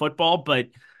roles in football, but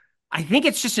I think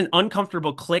it's just an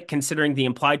uncomfortable click considering the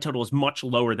implied total is much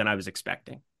lower than I was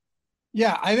expecting.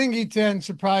 Yeah, I think Etienne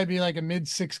should probably be like a mid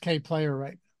 6K player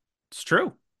right. It's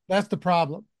true. That's the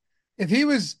problem. If he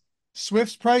was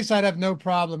Swift's price, I'd have no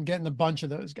problem getting a bunch of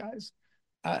those guys.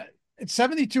 At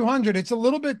 7,200, it's a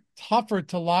little bit tougher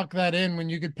to lock that in when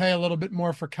you could pay a little bit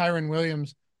more for Kyron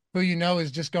Williams, who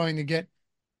is just going to get,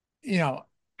 you know,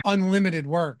 unlimited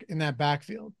work in that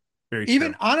backfield. Very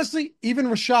Even true. honestly, even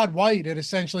Rashad White at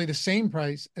essentially the same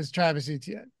price as Travis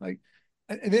Etienne. Like,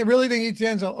 they really think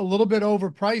Etienne's a little bit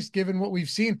overpriced given what we've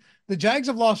seen. The Jags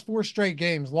have lost 4 straight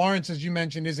games. Lawrence, as you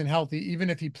mentioned, isn't healthy, even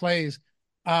if he plays.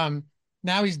 Um,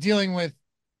 Now he's dealing with,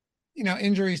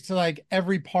 injuries to like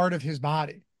every part of his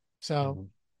body. So Mhm.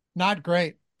 not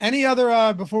great. Any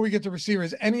other, before we get to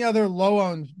receivers, any other low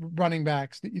owned running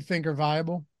backs that you think are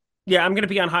viable? Yeah, I'm going to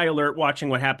be on high alert watching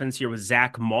what happens here with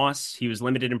Zach Moss. He was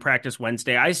limited in practice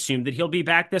Wednesday. I assume that he'll be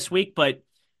back this week, but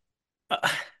Uh,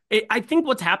 I think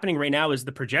what's happening right now is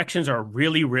the projections are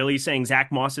really, really saying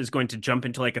Zach Moss is going to jump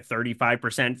into like a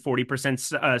 35%, 40%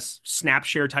 snap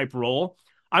share type role.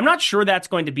 I'm not sure that's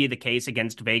going to be the case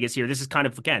against Vegas here. This is kind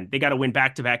of, again, they got to win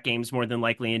back-to-back games more than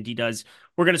likely, Indy does.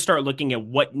 We're going to start looking at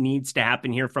what needs to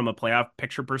happen here from a playoff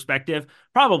picture perspective.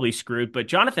 Probably screwed, but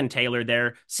Jonathan Taylor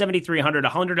there, 7,300,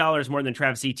 $100 more than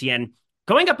Travis Etienne,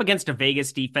 going up against a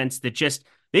Vegas defense that just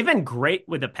they've been great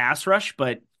with the pass rush,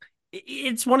 but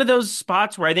it's one of those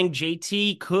spots where I think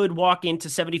JT could walk into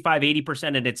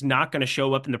 75-80% and it's not going to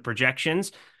show up in the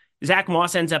projections. Zach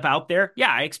Moss ends up out there.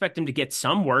 Yeah, I expect him to get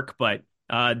some work, but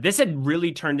this had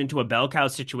really turned into a bell cow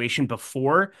situation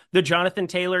before the Jonathan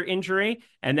Taylor injury.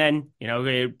 And then,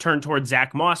 it turned towards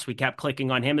Zach Moss. We kept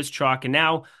clicking on him as chalk. And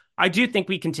now I do think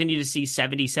we continue to see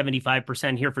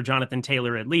 70-75% here for Jonathan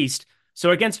Taylor at least.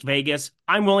 So against Vegas,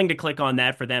 I'm willing to click on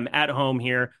that for them at home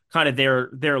here, kind of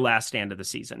their last stand of the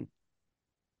season.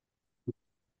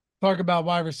 Talk about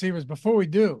wide receivers. Before we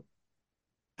do,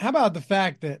 how about the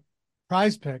fact that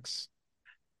Prize Picks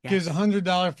gives a Yes.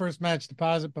 $100 first match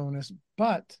deposit bonus,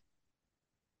 but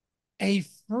a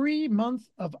free month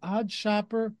of Odd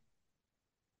Shopper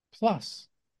Plus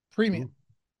Ooh, Premium.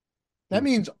 That ooh.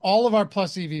 means all of our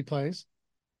Plus EV plays.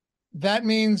 That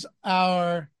means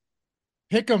our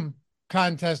Pick'em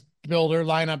contest builder,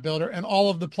 lineup builder, and all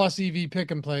of the Plus EV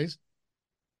Pick'em plays.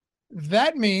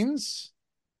 That means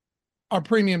our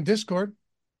premium Discord,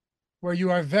 where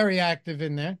you are very active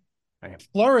in there. I am.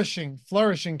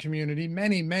 Flourishing community.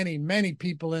 Many, many, many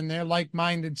people in there,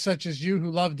 like-minded, such as you, who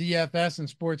love DFS and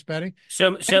sports betting.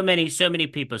 So many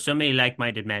people, so many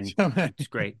like-minded men. So many, It's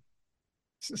great.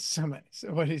 so many.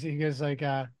 So what is he goes like?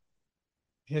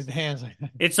 His hands like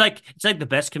that. It's like the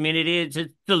best community. It's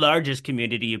the largest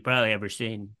community you've probably ever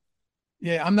seen.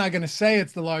 Yeah, I'm not going to say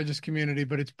it's the largest community,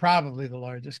 but it's probably the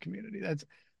largest community. That's It's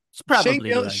Shane probably the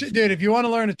Gillis, largest. dude. If you want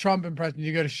to learn a Trump impression,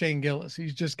 you go to Shane Gillis.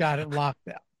 He's just got it locked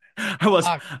down. I was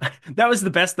Locked. that was the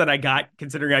best that I got,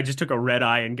 considering I just took a red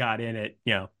eye and got in it,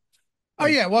 Oh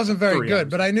like yeah, it wasn't very 3 good, hours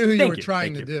but ago. I knew who you were Thank you,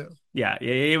 trying thank to you. do. Yeah,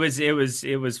 it was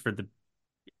for the.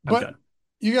 I'm But done.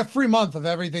 you get free month of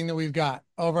everything that we've got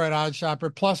over at Odd Shopper,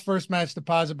 plus first match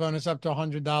deposit bonus up to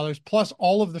 $100, plus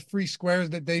all of the free squares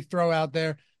that they throw out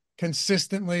there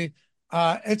consistently.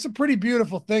 It's a pretty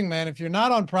beautiful thing, man. If you're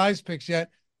not on Prize Picks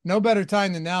yet, no better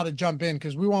time than now to jump in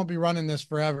because we won't be running this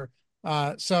forever.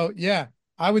 So yeah,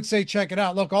 I would say check it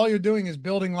out. Look, all you're doing is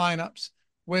building lineups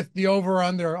with the over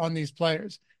under on these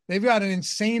players. They've got an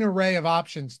insane array of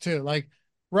options too, like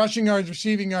rushing yards,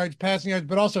 receiving yards, passing yards,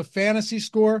 but also fantasy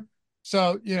score.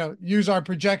 So, use our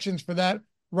projections for that.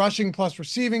 Rushing plus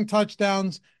receiving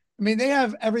touchdowns. I mean, they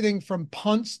have everything from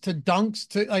punts to dunks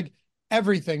to like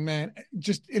everything, man.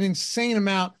 Just an insane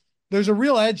amount. There's a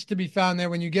real edge to be found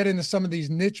there when you get into some of these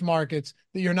niche markets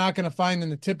that you're not going to find in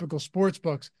the typical sports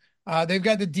books. They've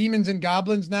got the demons and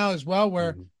goblins now as well,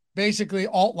 where Mhm. basically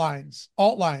alt lines.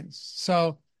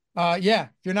 So, yeah,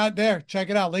 if you're not there, check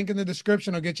it out. Link in the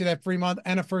description will get you that free month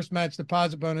and a first match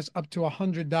deposit bonus up to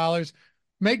 $100.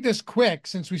 Make this quick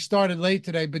since we started late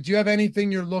today, but do you have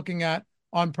anything you're looking at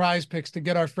on Prize Picks to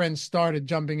get our friends started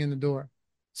jumping in the door?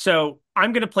 So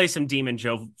I'm going to play some Demon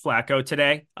Joe Flacco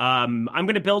today. I'm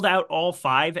going to build out all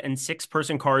 5 and 6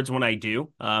 person cards when I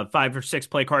do. 5 or 6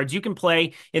 play cards. You can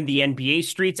play in the NBA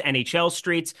streets, NHL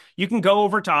streets. You can go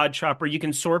over to Odd Shopper. You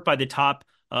can sort by the top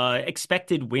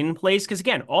expected win plays. Because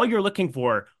again, all you're looking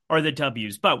for are the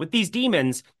W's. But with these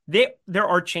demons, there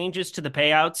are changes to the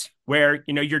payouts where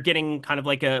you're getting kind of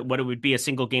like what it would be a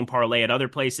single game parlay at other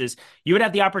places. You would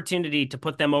have the opportunity to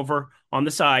put them over on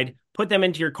the side, put them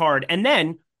into your card, and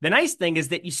then the nice thing is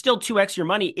that you still 2x your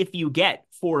money if you get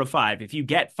 4 of 5, if you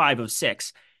get 5 of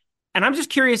 6. And I'm just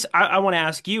curious, I want to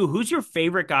ask you, who's your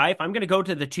favorite guy? If I'm going to go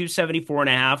to the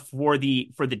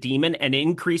 274.5 for the demon and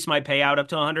increase my payout up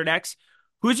to 100x,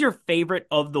 who's your favorite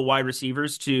of the wide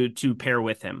receivers to pair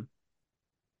with him?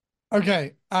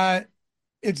 Okay.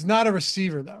 It's not a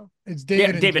receiver though. It's Yeah,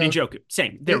 David and David Joe. Njoku.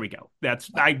 Same. There It, we go. That's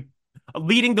I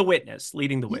leading the witness.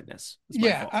 Leading the witness. It's my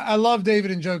yeah, fault. I love David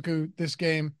and Njoku this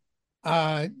game.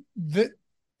 Uh, the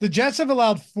the Jets have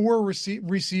allowed four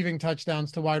receiving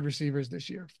touchdowns to wide receivers this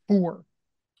year. Four,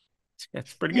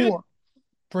 That's pretty good. four,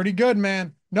 pretty good,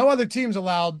 man. No other teams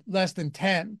allowed less than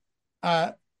 10.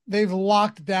 They've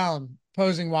locked down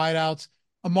posing wideouts.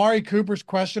 Amari Cooper's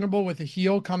questionable with a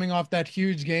heel coming off that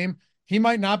huge game. He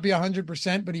might not be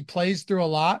 100%, but he plays through a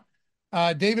lot.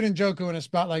 David Njoku in a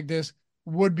spot like this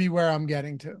would be where I'm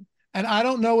getting to. And I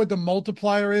don't know what the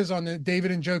multiplier is on the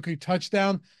David Njoku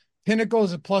touchdown. Pinnacle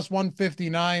is at plus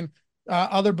 159.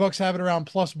 Other books have it around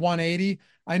plus 180.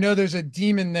 I know there's a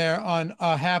demon there on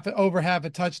over half a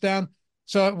touchdown.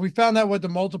 So we found out what the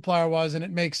multiplier was, and it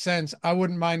makes sense. I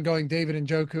wouldn't mind going David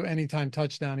Njoku anytime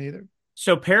touchdown either.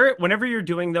 So pair it whenever you're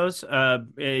doing those,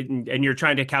 and you're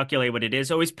trying to calculate what it is.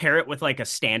 Always pair it with like a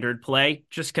standard play,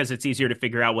 just because it's easier to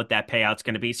figure out what that payout's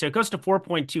going to be. So it goes to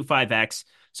 4.25x.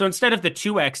 So instead of the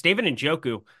 2x, David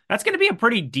Njoku, that's going to be a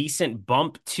pretty decent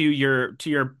bump to your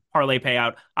parlay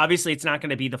payout. Obviously, it's not going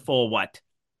to be the full what?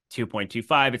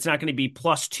 2.25. It's not going to be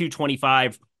plus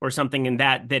 225 or something in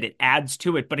that it adds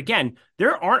to it. But again,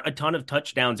 there aren't a ton of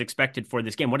touchdowns expected for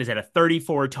this game. What is that, a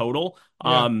 34 total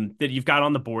Yeah. that you've got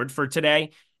on the board for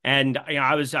today? And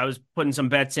I was putting some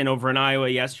bets in over in Iowa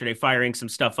yesterday, firing some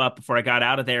stuff up before I got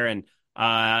out of there. And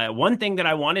one thing that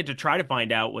I wanted to try to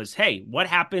find out was, hey, what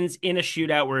happens in a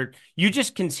shootout where you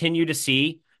just continue to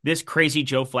see this crazy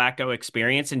Joe Flacco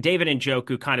experience? And David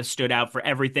Njoku kind of stood out for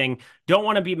everything. Don't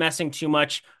want to be messing too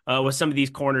much with some of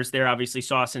these corners there. Obviously,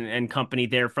 Sauce and company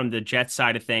there from the Jets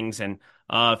side of things. And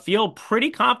feel pretty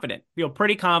confident. Feel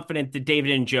pretty confident that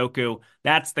David Njoku,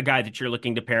 that's the guy that you're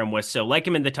looking to pair him with. So like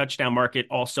him in the touchdown market,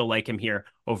 also like him here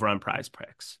over on Prize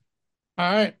Picks.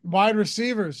 All right. Wide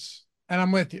receivers. And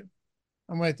I'm with you.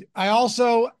 I'm with you. I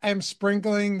also am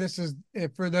sprinkling. This is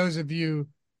for those of you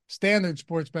standard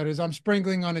sports bettors. I'm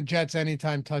sprinkling on a Jets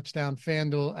anytime touchdown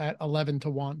FanDuel at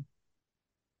 11-1.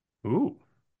 Ooh.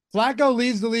 Flacco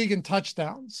leads the league in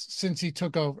touchdowns since he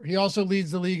took over. He also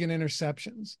leads the league in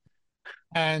interceptions.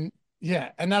 And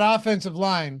yeah, and that offensive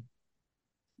line,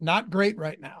 not great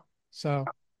right now. So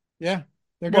yeah,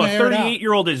 they're Well, going a to air it out.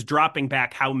 38-year-old is dropping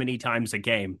back how many times a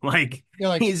game? Like Yeah,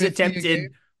 like he's 50 a game.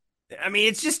 attempted. I mean,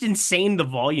 it's just insane the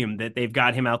volume that they've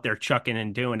got him out there chucking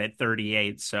and doing at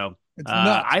 38. So It's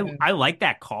nuts, man. I like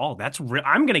that call. That's real.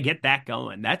 I'm gonna get that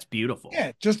going. That's beautiful.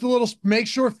 Yeah, just a little. Make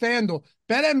sure FanDuel,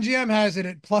 BetMGM has it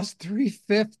at plus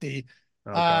 350.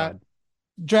 Oh Uh, God.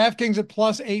 DraftKings at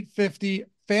plus 850.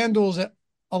 FanDuel's at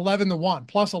 11-1,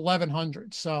 plus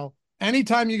 1100. So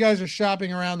anytime you guys are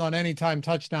shopping around on anytime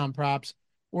touchdown props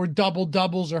or double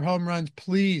doubles or home runs,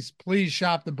 please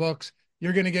shop the books.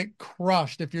 You're going to get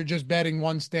crushed if you're just betting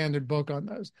one standard book on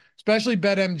those, especially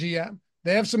BetMGM.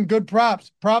 They have some good prop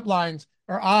lines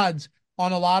or odds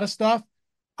on a lot of stuff.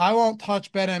 I won't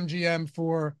touch BetMGM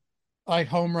for like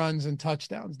home runs and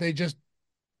touchdowns.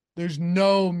 There's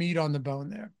no meat on the bone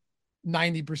there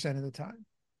 90% of the time.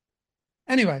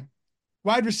 Anyway,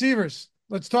 wide receivers,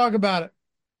 let's talk about it.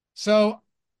 So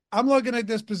I'm looking at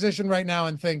this position right now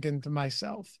and thinking to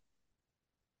myself,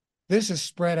 this is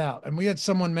spread out. And we had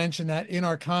someone mention that in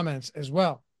our comments as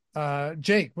well.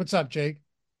 Jake, what's up, Jake?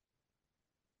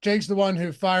 Jake's the one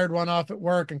who fired one off at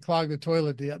work and clogged the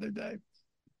toilet the other day.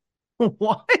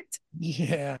 What?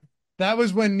 Yeah. That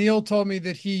was when Neil told me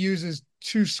that he uses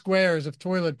 2 squares of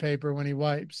toilet paper when he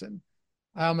wipes. And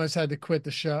I almost had to quit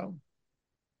the show.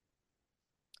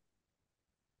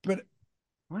 But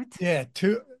What? yeah,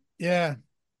 yeah,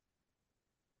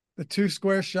 the 2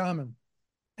 square shaman.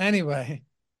 Anyway,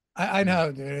 I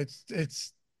know, dude.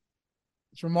 It's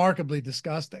remarkably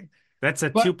disgusting. That's a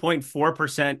But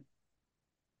 2.4%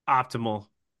 optimal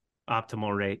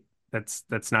optimal rate. That's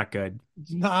not good.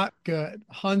 not good.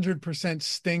 100%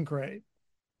 stink rate.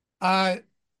 Uh,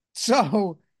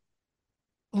 so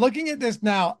looking at this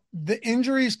now, the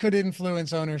injuries could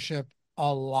influence ownership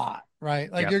a lot,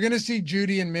 right? Like Yep. you're going to see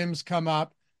Judy and Mims come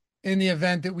up in the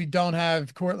event that we don't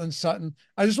have Cortland Sutton.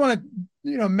 I just want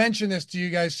to, mention this to you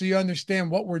guys so you understand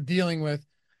what we're dealing with.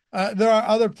 There are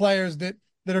other players that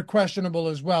are questionable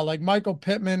as well, like Michael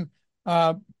Pittman.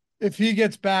 If he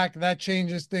gets back, that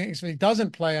changes things. If he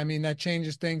doesn't play, I mean, that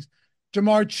changes things.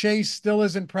 Jamar Chase still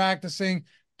isn't practicing,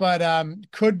 but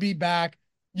could be back.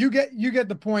 You get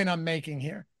the point I'm making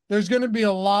here. There's going to be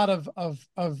a lot of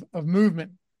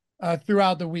movement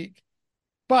throughout the week,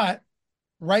 but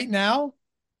right now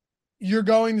you're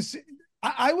going to see.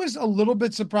 I was a little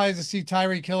bit surprised to see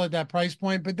Tyreek Hill at that price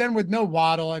point, but then with no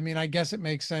Waddle, I mean, I guess it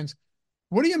makes sense.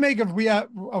 What do you make of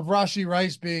Rashee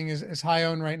Rice being as high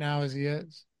owned right now as he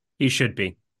is? He should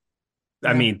be.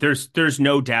 I Yeah. mean, there's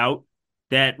no doubt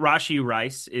that Rashee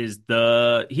Rice he's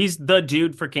the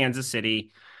dude for Kansas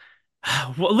City.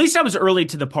 Well, at least I was early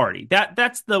to the party.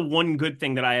 That's the one good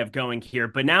thing that I have going here.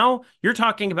 But now you're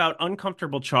talking about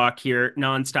uncomfortable chalk here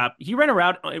nonstop. He ran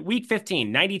around week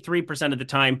 15, 93% of the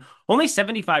time, only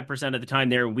 75% of the time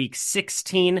there in week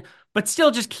 16, but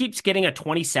still just keeps getting a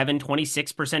 27,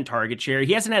 26% target share.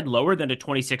 He hasn't had lower than a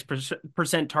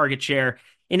 26% target share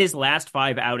in his last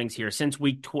 5 outings here since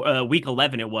week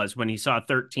 11 it was when he saw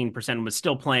 13% and was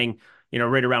still playing,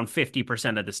 right around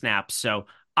 50% of the snaps. So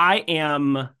I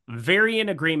am very in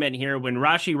agreement here when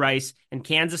Rashee Rice and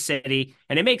Kansas City,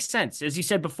 and it makes sense. As you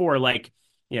said before, like,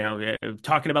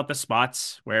 talking about the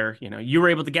spots where, you were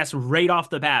able to guess right off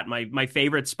the bat, my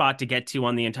favorite spot to get to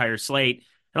on the entire slate.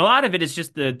 And a lot of it is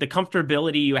just the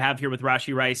comfortability you have here with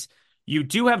Rashee Rice. You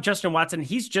do have Justin Watson.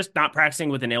 He's just not practicing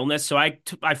with an illness, so I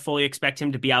fully expect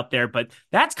him to be out there. But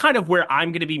that's kind of where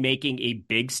I'm going to be making a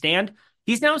big stand.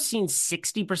 He's now seen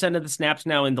 60% of the snaps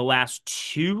now in the last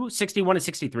two, 61 to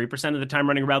 63% of the time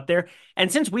running around there.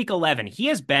 And since week 11, he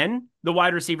has been the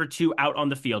wide receiver two out on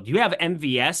the field. You have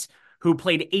MVS, who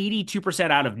played 82%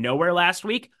 out of nowhere last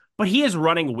week, but he is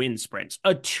running wind sprints,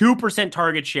 a 2%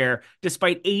 target share,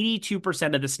 despite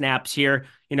 82% of the snaps here.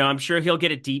 I'm sure he'll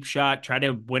get a deep shot, try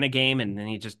to win a game, and then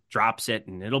he just drops it,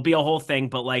 and it'll be a whole thing.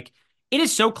 But like, it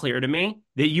is so clear to me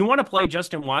that you want to play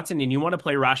Justin Watson and you want to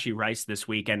play Rashee Rice this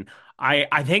week. And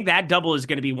I think that double is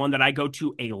going to be one that I go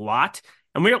to a lot.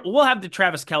 And we'll have the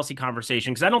Travis Kelce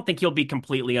conversation because I don't think he'll be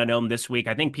completely unowned this week.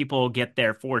 I think people will get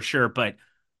there for sure. But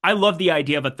I love the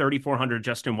idea of a 3,400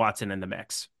 Justin Watson in the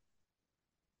mix.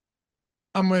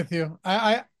 I'm with you.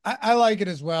 I like it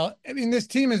as well. I mean, this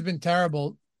team has been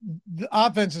terrible. The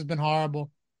offense has been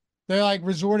horrible. They're like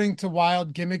resorting to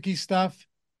wild gimmicky stuff.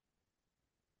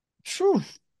 Phew.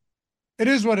 It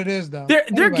is what it is, though. They're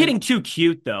Anyway, getting too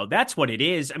cute though. That's what it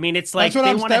is. I mean, it's that's like what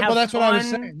they I'm want to well, have that's what I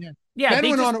was fun. saying. Yeah. Yeah, Ben they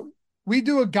went just on. We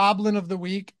do a Goblin of the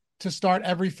Week to start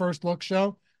every first look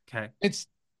show. okay.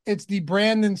 It's the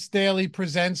Brandon Staley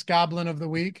presents Goblin of the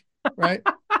Week, right?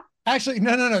 Actually,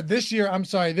 no. This year, I'm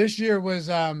sorry. This year was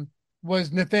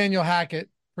Nathaniel Hackett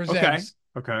Okay. presents,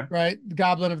 Okay. right?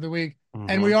 Goblin of the Week.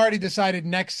 And we Hmm. already decided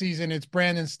next season it's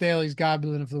Brandon Staley's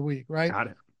Goblin of the Week, right? Got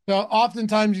it. So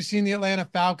oftentimes you've seen the Atlanta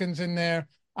Falcons in there.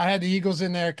 I had the Eagles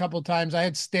in there a couple of times. I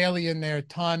had Staley in there a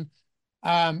ton.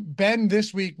 Ben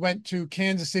this week went to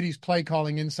Kansas City's play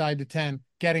calling inside the 10,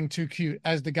 getting too cute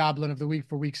as the Goblin of the Week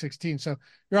for week 16. So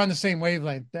you're on the same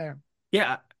wavelength there.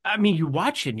 Yeah. I mean, you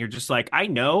watch it and you're just like, I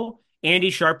know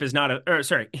Andy Sharp is not a, or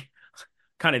sorry,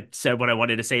 kind of said what I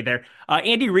wanted to say there.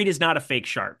 Andy Reid is not a fake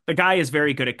Sharp. The guy is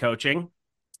very good at coaching.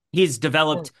 He's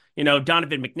developed,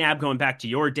 Donovan McNabb going back to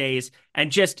your days,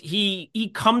 and just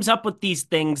he comes up with these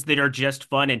things that are just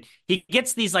fun, and he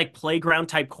gets these like playground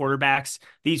type quarterbacks,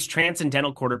 these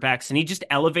transcendental quarterbacks, and he just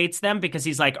elevates them because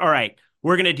he's like, all right,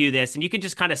 we're gonna do this, and you can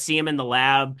just kind of see him in the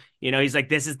lab. He's like,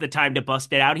 this is the time to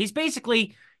bust it out. He's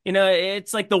basically.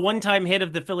 It's like the one-time hit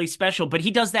of the Philly special, but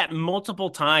he does that multiple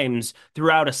times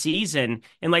throughout a season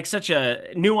in like such a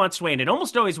nuanced way, and it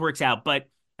almost always works out. But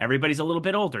everybody's a little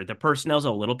bit older. The personnel's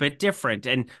a little bit different.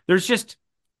 And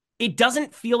it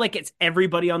doesn't feel like it's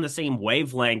everybody on the same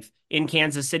wavelength in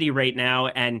Kansas City right now.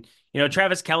 And,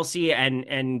 Travis Kelce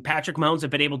and Patrick Mahomes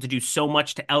have been able to do so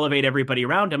much to elevate everybody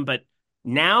around him. But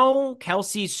now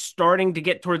Kelce's starting to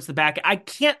get towards the back. I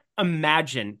can't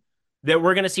imagine that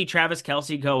we're going to see Travis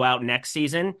Kelce go out next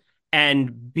season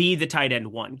and be the tight end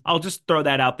one. I'll just throw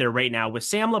that out there right now with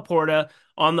Sam Laporta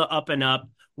on the up and up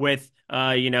with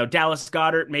Dallas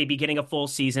Goedert maybe getting a full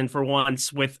season for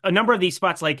once with a number of these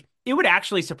spots. Like it would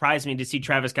actually surprise me to see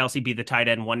Travis Kelce be the tight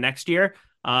end one next year.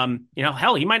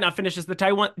 Hell, he might not finish as the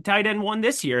tight end one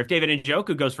this year if David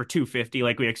Njoku goes for 250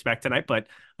 like we expect tonight. But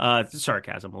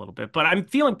sarcasm a little bit. But I'm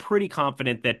feeling pretty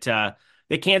confident that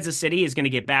Kansas City is going to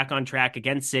get back on track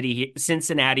against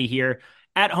Cincinnati here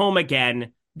at home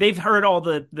again. They've heard all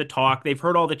the talk. They've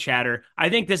heard all the chatter. I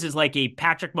think this is like a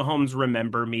Patrick Mahomes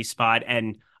remember me spot,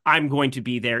 and I'm going to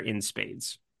be there in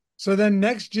spades. So then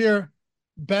next year,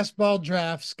 best ball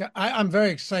drafts. I'm very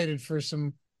excited for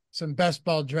some best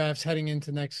ball drafts heading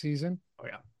into next season. Oh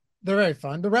yeah. They're very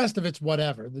fun. The rest of it's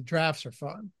whatever. The drafts are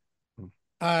fun.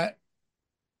 Uh,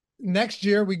 Next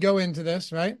year we go into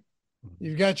this, right?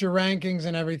 You've got your rankings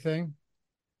and everything.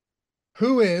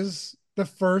 Who is the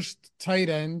first tight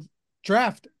end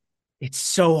drafted? It's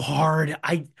so hard.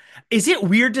 Is it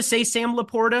weird to say Sam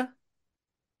Laporta?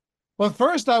 Well,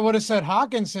 first I would have said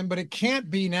Hawkinson, but it can't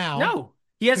be now No.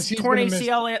 He because has he's torn going to miss.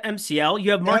 ACL, MCL.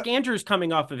 You have Mark Yep. Andrews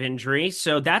coming off of injury,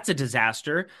 so that's a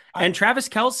disaster. I, And Travis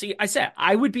Kelce, I said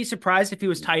I would be surprised if he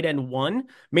was tight end one,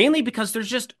 mainly because there's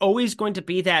just always going to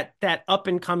be that up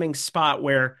and coming spot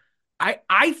where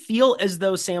I feel as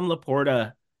though Sam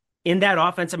Laporta in that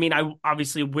offense. I mean, I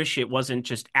obviously wish it wasn't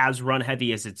just as run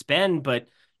heavy as it's been, but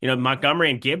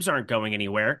Montgomery and Gibbs aren't going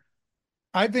anywhere.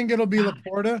 I think it'll be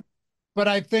Laporta, but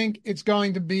I think it's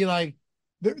going to be like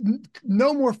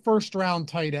no more first round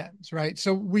tight ends, right?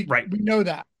 So we Right. we know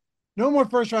that. No more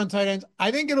first round tight ends.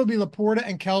 I think it'll be Laporta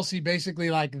and Kelce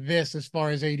basically like this as far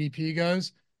as ADP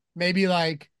goes. Maybe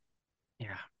like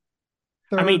Yeah.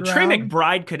 I mean, third Trey round.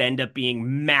 McBride could end up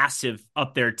being massive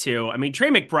up there too. I mean, Trey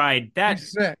McBride, that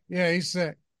He's sick. Yeah, he's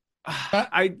sick.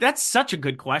 But that's such a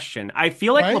good question. I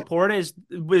feel like right, Laporta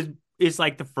is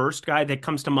like the first guy that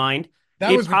comes to mind.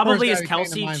 that It was the first probably guy is that came to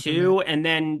Kelsey mind for me. two, and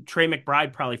then Trey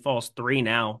McBride probably falls three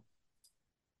now.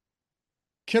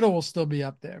 Kittle will still be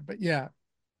up there, but yeah,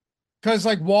 because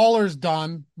like Waller's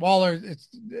done. Waller,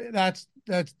 that's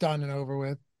done and over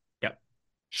with. Yep.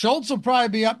 Schultz will probably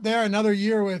be up there another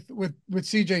year with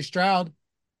CJ Stroud.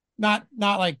 Not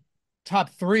like top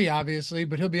three, obviously,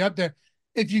 but he'll be up there.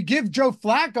 If you give Joe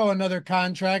Flacco another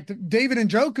contract, David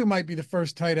Njoku might be the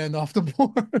first tight end off the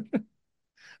board.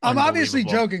 I'm obviously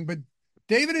Unbelievable. joking, but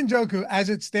David Njoku, as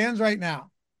it stands right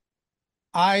now,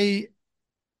 I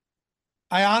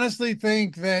I honestly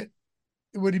think that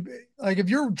it would like if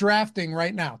you're drafting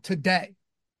right now today,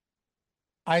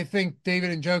 I think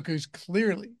David Njoku's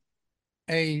clearly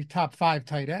a top five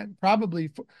tight end. Probably,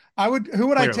 I would. Who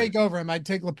would I Clearly. take over him? I'd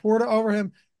take Laporta over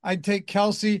him. I'd take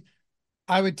Kelsey.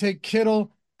 I would take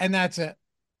Kittle, and that's it.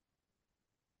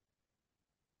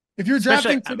 If you're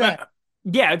Especially, drafting today,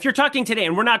 yeah, if you're talking today,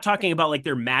 and we're not talking about like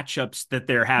their matchups that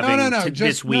they're no, no, having no, to this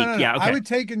just no, week. no, no. Yeah, I okay. would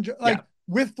take Yeah. like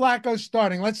with Flacco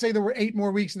starting. Let's say there were 8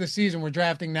 more weeks of the season. We're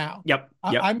drafting now. Yep.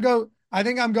 Yep. I'm go. I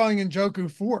think I'm going in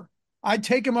Joku 4. I'd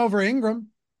take him over Ingram.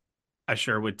 I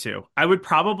sure would too. I would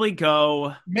probably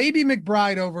go. Maybe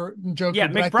McBride over Yeah,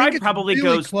 Njoku, but I think McBride it's probably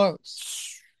really goes. close.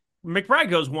 McBride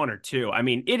goes one or two. I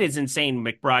mean, it is insane,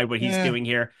 McBride, what he's Yeah, doing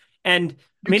here. And I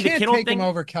you mean, the can't Kittle take him thing.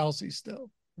 over Kelsey still.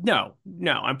 No,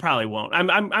 I probably won't.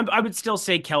 I would still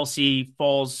say Kelsey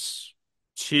falls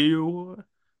two,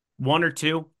 one or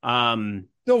two.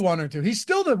 Still 1 or 2. He's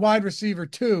still the wide receiver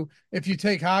 2 if you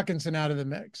take Hawkinson out of the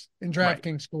mix in Right.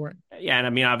 DraftKings scoring Yeah, and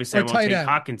I mean, obviously, I or won't tight take end.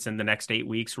 Hawkinson the next 8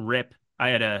 weeks. Rip. I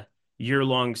had a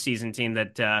year-long season team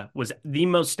that was the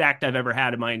most stacked I've ever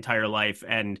had in my entire life,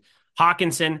 and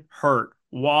Hawkinson hurt,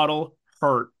 Waddle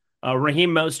hurt,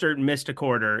 Raheem Mostert missed a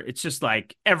quarter. It's just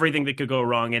like everything that could go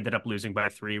wrong ended up losing by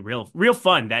three. Real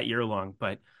fun that year long,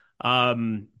 but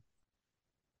um,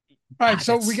 All right,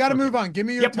 so we that's got to okay. move on. Give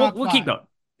me your Yep, top we'll keep five. going.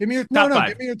 Give me your no, Top no. Give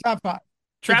five. me your top five.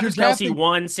 If you're Travis Kelsey drafting,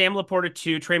 1, Sam Laporta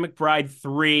 2, Trey McBride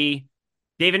 3,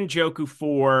 David Njoku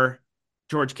 4,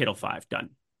 George Kittle 5. Done.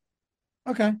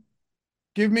 okay.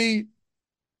 Give me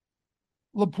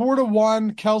Laporta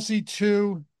 1, Kelsey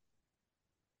 2.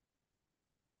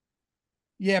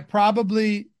 Yeah,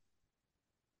 probably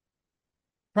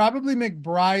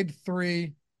McBride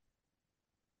 3.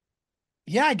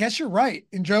 Yeah, I guess you're right.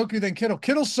 Njoku then Kittle.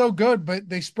 Kittle's so good, but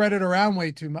they spread it around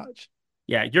way too much.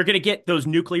 Yeah, you're going to get those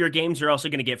nuclear games. You're also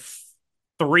going to get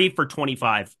 3 for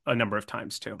 25 a number of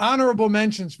times too. Honorable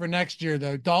mentions for next year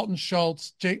though. Dalton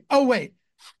Schultz, Jake. Oh wait,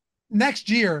 next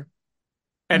year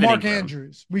Evan Mark Ingram.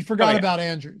 Andrews. We Oh, forgot yeah. about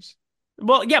Andrews.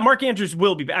 Well, yeah, Mark Andrews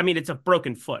will be. I mean, it's a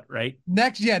broken foot, right?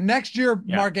 Next year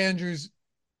Yeah. Mark Andrews.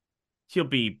 He'll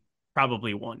be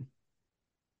probably one.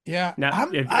 Yeah, Now, I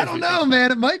if don't we think know, about it.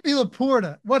 man. It might be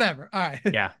Laporta. Whatever. All right.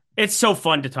 Yeah. It's so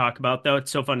fun to talk about, though. It's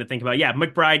so fun to think about. Yeah,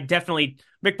 McBride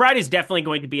is definitely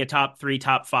going to be a top three,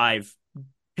 top five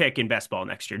pick in best ball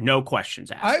next year. No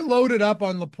questions I asked. loaded up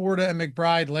on Laporta and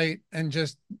McBride late and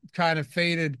just kind of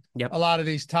faded Yep. a lot of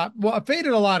these top. Well, I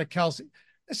faded a lot of Kelsey.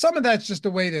 Some of that's just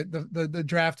the way that the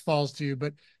draft falls to you.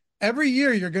 But every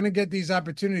year you're going to get these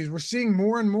opportunities. We're seeing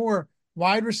more and more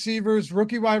wide receivers,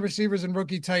 rookie wide receivers, and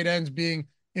rookie tight ends being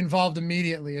involved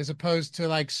immediately, as opposed to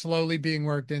like slowly being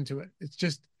worked into it. It's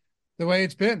just the way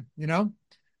it's been, you know.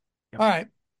 Yep. All right.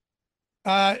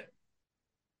 Uh,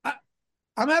 I,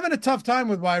 I'm having a tough time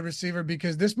with wide receiver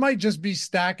because this might just be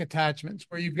stack attachments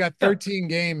where you've got Yeah. 13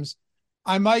 games.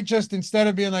 I might just, instead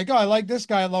of being like, oh, I like this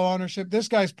guy, low ownership, this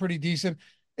guy's pretty decent,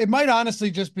 it might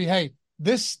honestly just be, hey,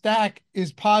 this stack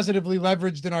is positively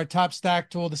leveraged in our top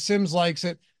stack tool. The Sims likes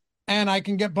it. And I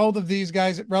can get both of these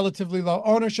guys at relatively low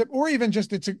ownership, or even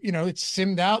just it's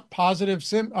simmed out positive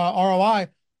sim ROI.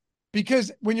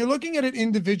 Because when you're looking at it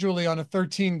individually on a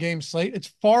 13 game slate,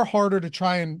 it's far harder to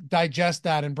try and digest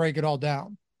that and break it all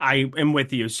down. I am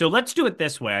with you. So let's do it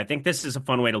this way. I think this is a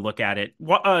fun way to look at it.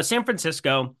 San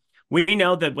Francisco, we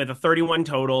know that with a 31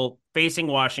 total facing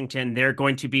Washington, there are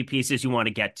going to be pieces you want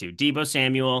to get to. Deebo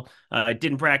Samuel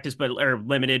didn't practice, but or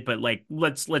limited, but like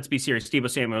let's be serious. Deebo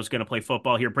Samuel is going to play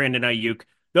football here. Brandon Ayuk,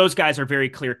 those guys are very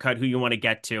clear cut who you want to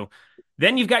get to.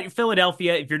 Then you've got your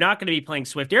Philadelphia. If you're not going to be playing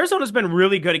Swift, Arizona's been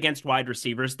really good against wide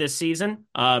receivers this season.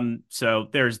 So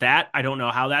there's that. I don't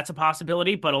know how that's a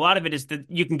possibility, but a lot of it is that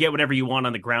you can get whatever you want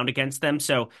on the ground against them.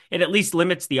 So it at least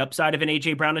limits the upside of an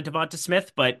AJ Brown and Devonta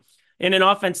Smith. But in an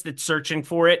offense that's searching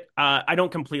for it, I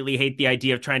don't completely hate the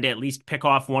idea of trying to at least pick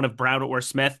off one of Brown or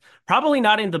Smith. Probably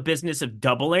not in the business of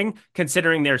doubling,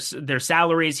 considering their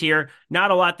salaries here.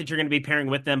 Not a lot that you're going to be pairing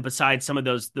with them besides some of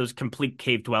those complete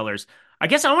cave dwellers. I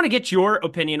guess I want to get your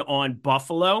opinion on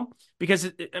Buffalo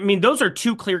because I mean those are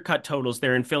two clear-cut totals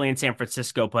there in Philly and San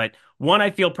Francisco. But one,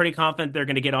 I feel pretty confident they're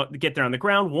going to get there on the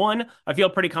ground. One, I feel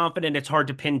pretty confident it's hard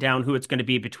to pin down who it's going to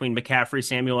be between McCaffrey,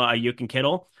 Samuel, Ayuk, and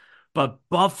Kittle. But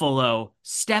Buffalo,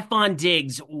 Stephon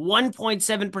Diggs,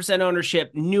 1.7%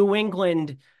 ownership. New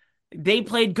England, They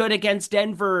played good against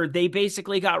Denver. They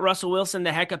basically got Russell Wilson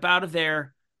the heck up out of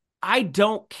there. I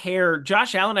don't care.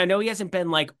 Josh Allen, I know he hasn't been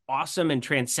like awesome and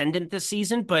transcendent this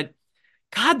season, but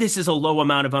God, this is a low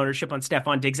amount of ownership on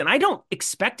Stephon Diggs, and I don't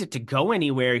expect it to go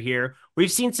anywhere here.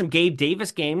 We've seen some Gabe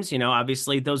Davis games.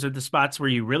 Obviously, those are the spots where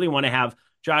you really want to have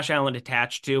Josh Allen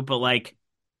attached to, but like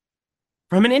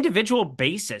from an individual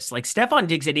basis, like Stephon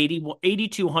Diggs at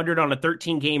 8,200 on a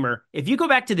 13 gamer, if you go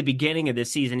back to the beginning of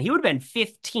this season, he would have been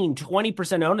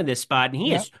 15-20% owned in this spot, and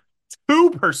he Yeah, is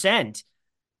 2%.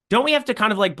 Don't we have to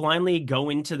kind of like blindly go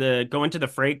into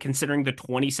the fray considering the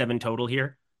 27 total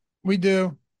here? we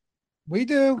do. We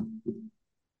do.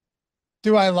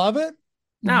 Do I love it?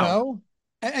 No. No.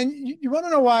 And you want to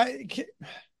know why?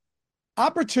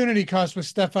 Opportunity cost with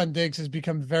Stefan Diggs has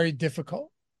become very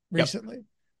difficult Yep. recently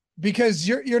because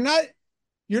you're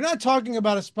not talking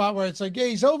about a spot where it's like, yeah,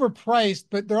 he's overpriced,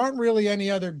 but there aren't really any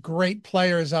other great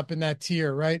players up in that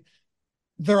tier, right?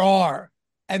 There are.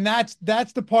 And that's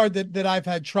the part that I've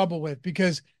had trouble with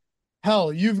because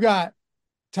hell, you've got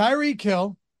Tyreek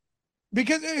Hill,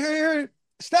 because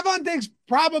Stephon Diggs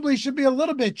probably should be a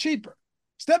little bit cheaper.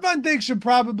 Stephon Diggs should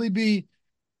probably be,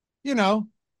 you know,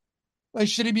 like,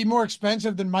 should he be more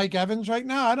expensive than Mike Evans right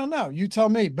now? I don't know. You tell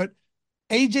me. But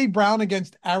AJ Brown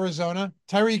against Arizona,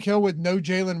 Tyreek Hill with no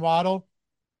Jalen Waddle,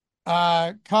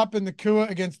 Kupp and Nakua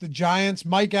against the Giants,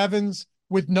 Mike Evans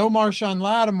with no Marshawn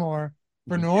Lattimore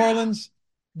for New Yeah. Orleans.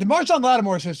 The Marshawn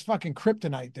Lattimore is his fucking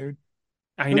kryptonite, dude.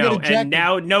 I He'll get know. And ejected.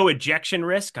 now no ejection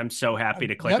risk. I'm so happy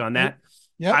to click Yep, on that.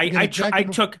 yep. I Get I tr I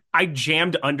ejected. took I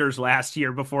jammed unders last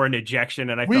year before an ejection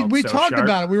and I We felt we so talked sharp.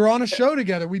 about it. We were on a show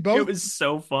together. We It both, was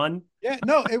so fun. yeah,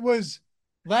 no, it was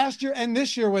last year and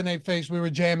this year when they faced, we were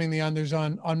jamming the unders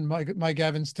on Mike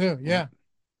Evans too. Yep. Yeah,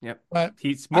 Yep. but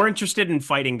He's I, more interested in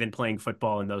fighting than playing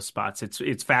football in those spots. It's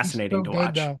he's fascinating so to good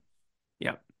watch. though.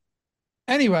 Yep.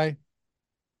 Anyway,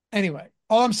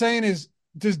 all I'm saying is,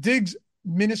 does Diggs'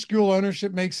 minuscule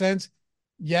ownership make sense?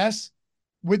 Yes.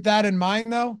 With that in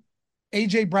mind, though,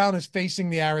 AJ Brown is facing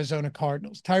the Arizona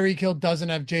Cardinals. Tyreek Hill doesn't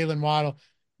have Jalen Waddle.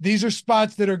 These are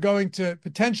spots that are going to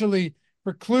potentially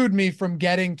preclude me from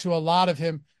getting to a lot of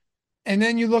him. And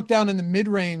then you look down in the mid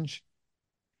range.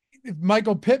 If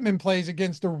Michael Pittman plays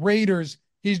against the Raiders,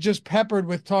 he's just peppered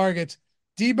with targets.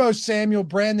 Debo Samuel,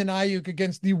 Brandon Ayuk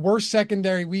against the worst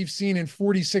secondary we've seen in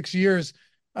 46 years.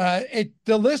 The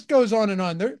list goes on and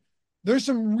on. There's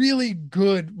some really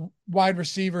good wide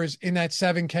receivers in that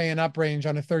 7K and up range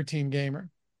on a 13 gamer.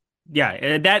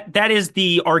 Yeah, that is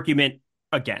the argument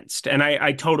against, and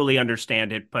I totally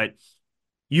understand it. But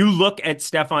you look at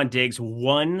Stephon Diggs,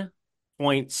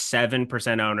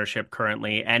 1.7% ownership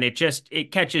currently, and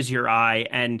it catches your eye.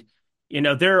 And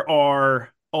there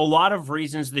are a lot of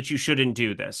reasons that you shouldn't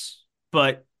do this,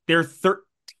 but they're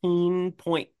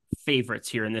 13-point favorites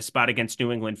here in this spot against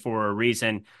New England for a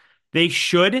reason. They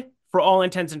should, for all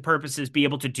intents and purposes, be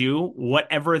able to do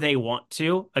whatever they want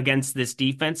to against this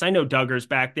defense. I know Duggar's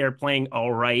back there playing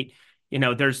all right.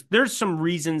 There's some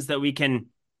reasons that we can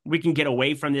get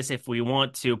away from this if we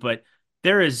want to, but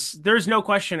there's no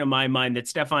question in my mind that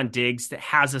Stephon Diggs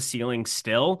has a ceiling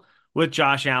still with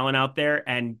Josh Allen out there.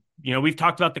 And we've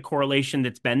talked about the correlation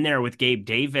that's been there with Gabe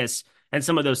Davis and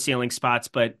some of those ceiling spots,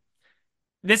 but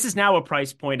this is now a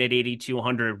price point at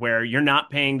 8,200 where you're not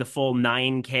paying the full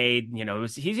 9K.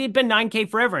 He's been 9K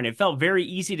forever, and it felt very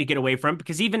easy to get away from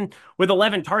because even with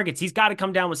 11 targets, he's got to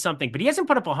come down with something. But he hasn't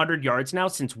put up 100 yards now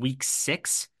since week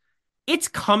 6. It's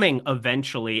coming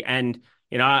eventually, and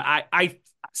I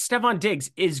Stephon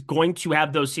Diggs is going to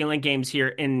have those ceiling games here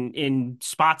in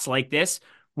spots like this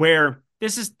where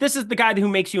this is the guy who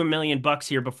makes you $1 million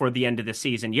here before the end of the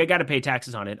season. You got to pay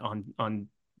taxes on it on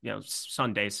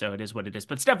Sunday, so it is what it is.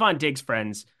 But Stephon Diggs,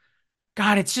 friends,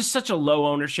 God, it's just such a low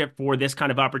ownership for this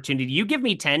kind of opportunity. You give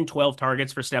me 10, 12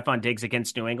 targets for Stephon Diggs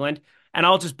against New England, and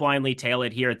I'll just blindly tail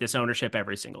it here at this ownership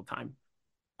every single time.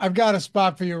 I've got a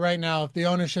spot for you right now. If the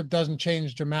ownership doesn't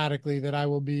change dramatically, that I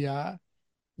will be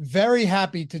very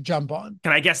happy to jump on.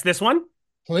 Can I guess this one?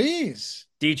 Please.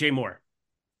 DJ Moore.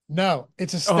 No,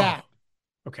 it's a Oh, stat.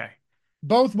 okay.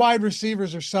 Both wide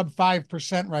receivers are sub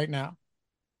 5% right now.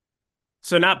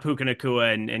 So not Puka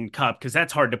Nakua and Cup, because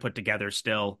that's hard to put together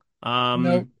still.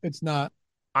 Nope, it's not.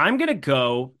 I'm gonna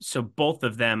go. So both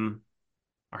of them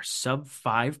are sub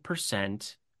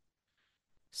 5%.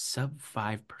 Sub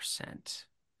 5%.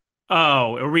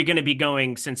 Oh, are we gonna be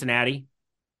going Cincinnati?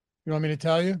 You want me to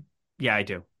tell you? Yeah, I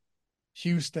do.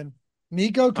 Houston.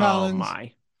 Nico Oh Collins,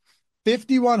 my.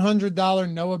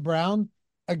 $5,100 Noah Brown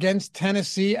against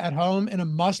Tennessee at home in a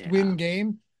must Yeah. win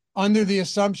game under the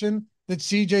assumption that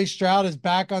CJ Stroud is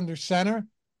back under center.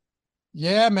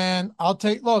 Yeah, man. Look,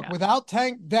 Yeah. without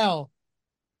Tank Dell,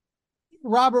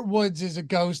 Robert Woods is a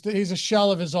ghost. He's a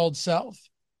shell of his old self.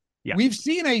 Yeah. We've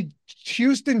seen a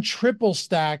Houston triple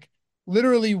stack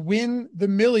literally win the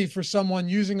millie for someone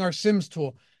using our Sims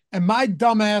tool. And my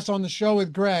dumbass on the show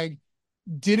with Greg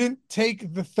didn't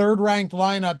take the third ranked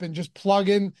lineup and just plug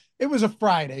in. It was a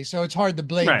Friday, so it's hard to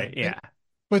blame Right. him. Yeah.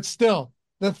 But still,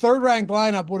 the third ranked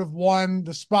lineup would have won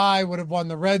the spy, would have won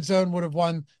the red zone, would have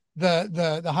won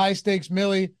the high stakes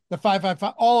millie, the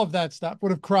 555, all of that stuff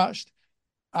would have crushed.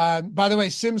 By the way,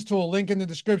 Sims Tool, link in the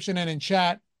description and in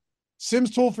chat.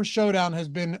 Sims Tool for Showdown has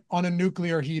been on a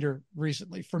nuclear heater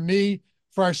recently. For me,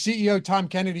 for our CEO, Tom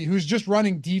Kennedy, who's just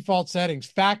running default settings,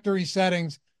 factory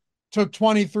settings, took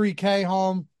 23K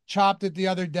home, chopped it the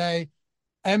other day.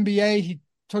 NBA, he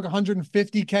took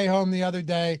 150K home the other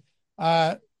day.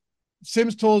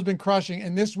 Sims Tool has been crushing.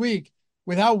 And this week,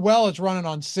 with how well it's running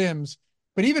on Sims,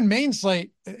 but even main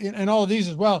slate and all of these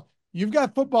as well, you've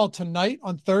got football tonight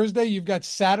on Thursday. You've got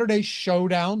Saturday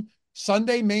Showdown,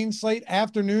 Sunday main slate,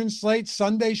 afternoon slate,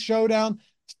 Sunday Showdown.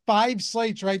 5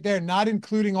 slates right there, not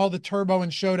including all the turbo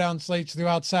and showdown slates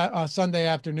throughout Sunday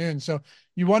afternoon. So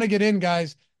you want to get in,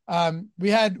 guys. We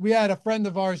had a friend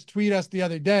of ours tweet us the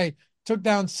other day. Took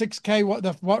down 6K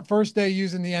the first day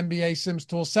using the NBA Sims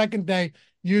tool. Second day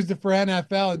used it for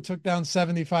NFL and took down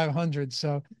 7,500.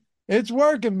 So it's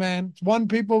working, man. It's won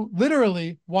people,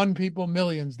 literally won people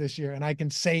millions this year. And I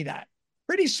can say that.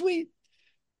 Pretty sweet.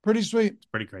 Pretty sweet. It's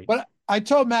pretty great. But I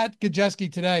told Matt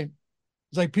Gajeski today,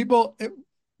 it's like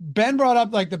Ben brought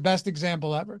up like the best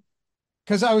example ever.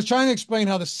 Because I was trying to explain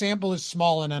how the sample is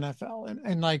small in NFL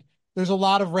and like there's a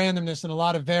lot of randomness and a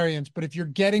lot of variance. But if you're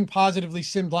getting positively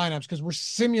simmed lineups, because we're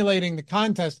simulating the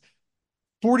contest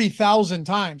 40,000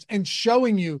 times and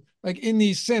showing you like in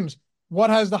these sims what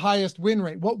has the highest win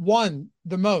rate, what won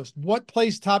the most, what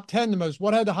placed top 10 the most,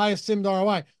 what had the highest simmed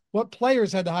ROI, what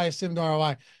players had the highest simmed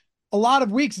ROI. A lot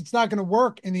of weeks it's not going to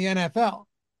work in the NFL,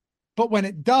 but when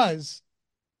it does,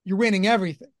 you're winning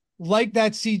everything. Like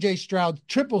that CJ Stroud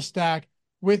triple stack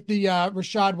with the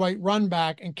Rashad White run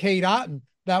back and Cade Otton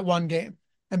that one game.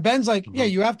 And Ben's like, yeah,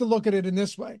 Mhm. you have to look at it in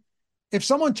this way. If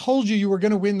someone told you were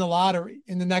going to win the lottery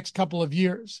in the next couple of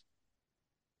years,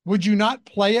 would you not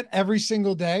play it every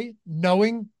single day,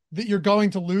 knowing that you're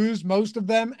going to lose most of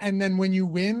them? And then when you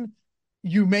win,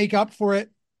 you make up for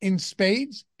it in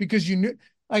spades because you knew,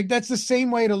 like, that's the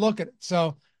same way to look at it.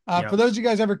 So, for Yep. those of you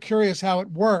guys ever curious how it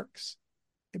works,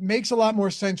 it makes a lot more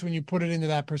sense when you put it into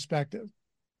that perspective.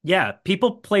 Yeah,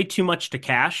 people play too much to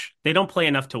cash. They don't play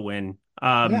enough to win.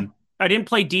 Yeah. I didn't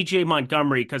play DJ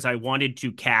Montgomery because I wanted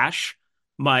to cash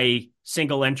my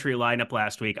single entry lineup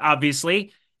last week.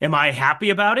 Obviously, am I happy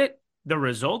about it? The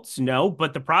results? No,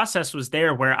 but the process was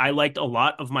there where I liked a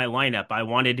lot of my lineup. I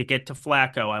wanted to get to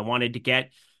Flacco. I wanted to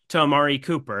get to Amari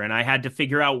Cooper, and I had to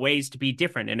figure out ways to be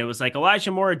different. And it was like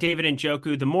Elijah Moore, David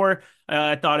Njoku. The more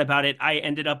I thought about it, I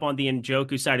ended up on the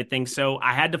Njoku side of things. So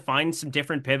I had to find some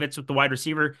different pivots with the wide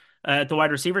receiver at the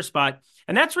wide receiver spot.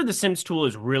 And that's where the Sims tool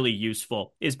is really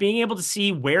useful, is being able to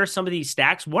see where some of these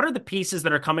stacks, what are the pieces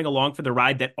that are coming along for the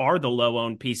ride that are the low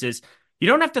owned pieces. You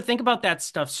don't have to think about that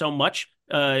stuff so much.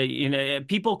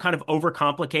 People kind of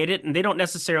overcomplicate it, and they don't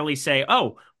necessarily say,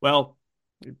 "Oh, well,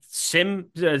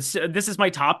 this is my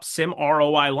top sim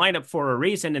ROI lineup for a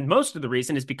reason." And most of the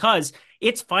reason is because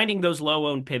it's finding those low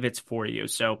owned pivots for you.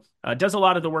 So it does a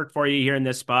lot of the work for you here in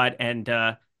this spot. And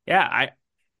yeah, I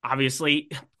obviously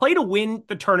play to win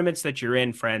the tournaments that you're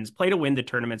in, friends. Play to win the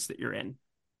tournaments that you're in.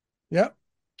 Yep.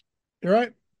 You're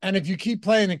right. And if you keep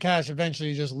playing the cash, eventually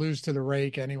you just lose to the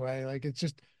rake anyway. Like it's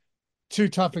just too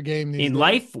tough a game these In days.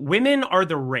 life, women are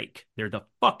the rake. They're the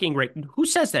fucking rake. Who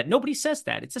says that? Nobody says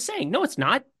that. It's a saying. No, it's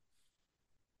not.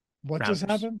 What just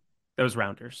Rounders. happened? Those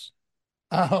rounders.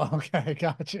 Oh, okay.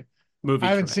 Gotcha. I Movie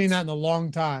haven't seen that credits. in a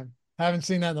long time. Haven't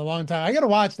seen that in a long time. I got to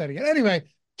watch that again. Anyway,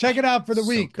 check it out for the So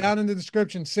week good. down in the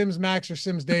description, Sims Max or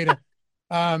Sims Data.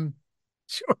 Um,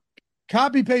 Sure.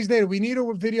 copy paste data. We need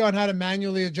a video on how to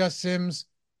manually adjust Sims.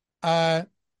 Uh,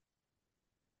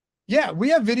 yeah, we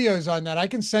have videos on that. I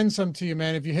can send some to you,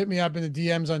 man, if you hit me up in the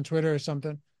DMs on Twitter or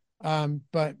something.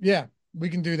 But yeah, we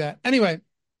can do that. Anyway,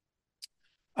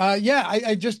 yeah,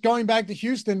 I just going back to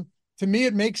Houston, to me,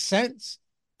 it makes sense.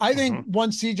 I think Mhm.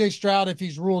 once CJ Stroud, if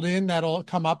he's ruled in, that'll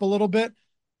come up a little bit.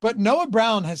 But Noah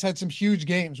Brown has had some huge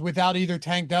games without either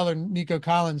Tank Dell or Nico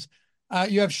Collins.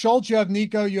 You have Schultz, you have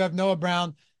Nico, you have Noah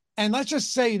Brown. And let's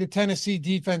just say the Tennessee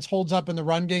defense holds up in the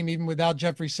run game, even without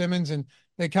Jeffrey Simmons, and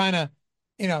they kind of,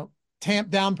 you know, tamp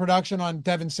down production on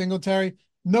Devin Singletary.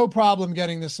 No problem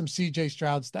getting this some CJ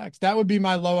Stroud stacks. That would be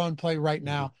my low on play right Mhm.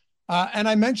 now. And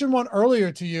I mentioned one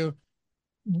earlier to you.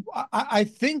 I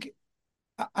think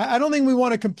I don't think we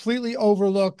want to completely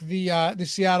overlook the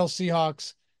Seattle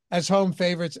Seahawks as home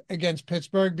favorites against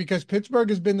Pittsburgh because Pittsburgh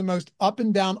has been the most up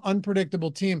and down,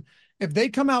 unpredictable team. If they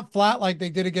come out flat like they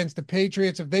did against the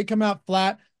Patriots, if they come out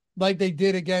flat like they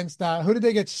did against who did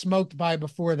they get smoked by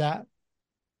before that?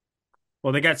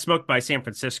 Well, they got smoked by San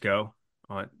Francisco.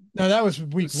 Uh, No, that was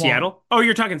week one. Seattle? Oh,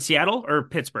 you're talking Seattle or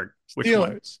Pittsburgh? Which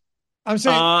one? Steelers. I'm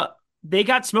saying, Uh, they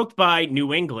got smoked by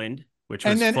New England, which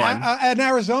and was then fun. and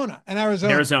Arizona, and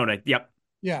Arizona. Arizona. Yep.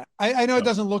 Yeah, I know it Yep.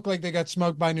 doesn't look like they got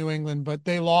smoked by New England, but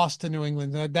they lost to New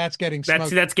England. That's getting smoked.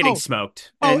 That's getting Oh,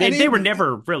 smoked. oh, And and they were Indy.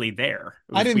 never really there.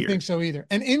 It I was didn't think weird. so either.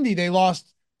 And Indy, they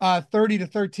lost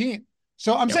 30-13.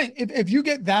 So I'm Yep. saying if you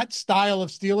get that style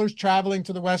of Steelers traveling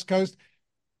to the West Coast,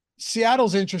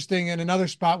 Seattle's interesting in another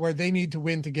spot where they need to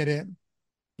win to get in.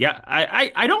 Yeah,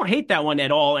 I don't hate that one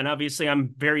at all. And obviously,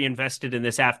 I'm very invested in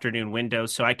this afternoon window,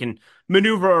 so I can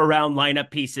maneuver around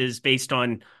lineup pieces based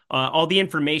on all the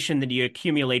information that you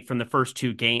accumulate from the first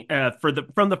two game for the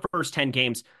from the first 10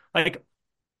 games. Like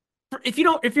if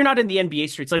you're not in the NBA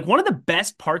streets, like one of the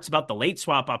best parts about the late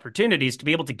swap opportunities to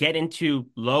be able to get into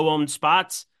low owned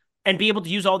spots and be able to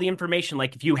use all the information.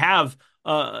 Like if you have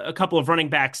a couple of running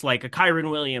backs like a Kyron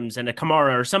Williams and a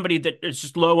Kamara or somebody that is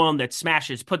just low owned that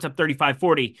smashes, puts up 35,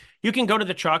 40, you can go to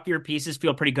the chalkier pieces,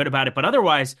 feel pretty good about it. But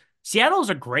otherwise, Seattle's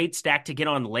a great stack to get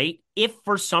on late. If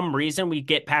for some reason we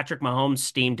get Patrick Mahomes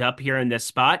steamed up here in this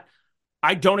spot,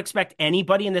 I don't expect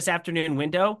anybody in this afternoon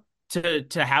window to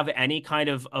have any kind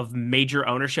of major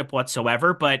ownership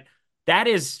whatsoever. But that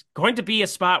is going to be a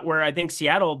spot where I think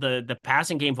Seattle, the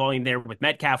passing game volume there with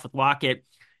Metcalf, with Lockett,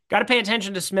 got to pay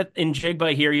attention to Smith and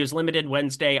Jigba here. He was limited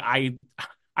Wednesday.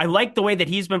 I like the way that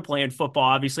he's been playing football.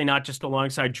 Obviously, not just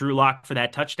alongside Drew Lock for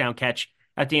that touchdown catch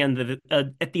at the end of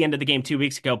the game 2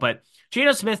 weeks ago, but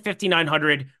Geno Smith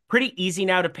 5,900, pretty easy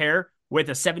now to pair with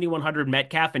a 7,100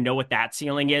 Metcalf and know what that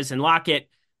ceiling is. And Lockett,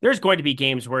 there's going to be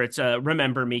games where it's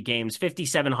remember me games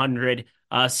 5,700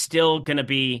 still gonna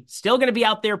be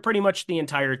out there pretty much the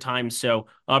entire time. So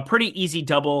pretty easy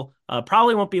double.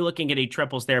 Probably won't be looking at any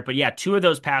triples there, but yeah, two of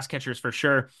those pass catchers for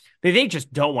sure. They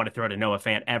just don't want to throw to Noah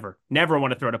Fant ever. Never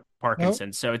want to throw to Nope.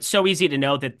 Parkinson. So it's so easy to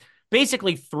know that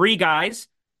basically three guys,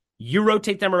 you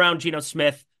rotate them around Geno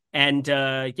Smith, and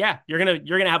yeah, you're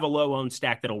gonna have a low owned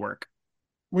stack that'll work.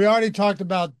 We already talked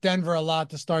about Denver a lot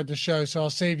to start the show, so I'll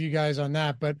save you guys on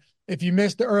that. But if you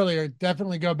missed it earlier,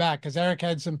 definitely go back because Eric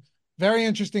had some very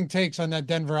interesting takes on that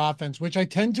Denver offense, which I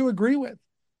tend to agree with.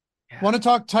 Yeah. Want to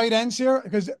talk tight ends here?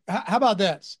 Because how about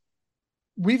this?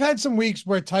 We've had some weeks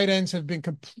where tight ends have been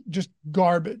just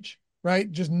garbage,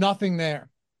 right? Just nothing there.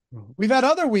 Mhm. We've had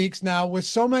other weeks now with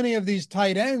so many of these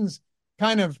tight ends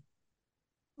kind of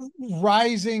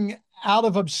rising out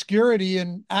of obscurity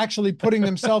and actually putting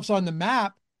themselves on the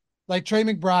map, like Trey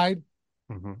McBride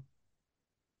Mhm.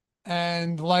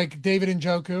 and like David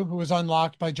Njoku, who was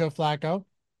unlocked by Joe Flacco,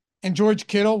 and George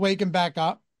Kittle waking back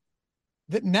up.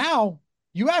 That now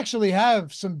you actually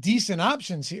have some decent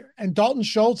options here. And Dalton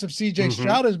Schultz, if CJ Mhm.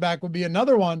 Stroud is back, would be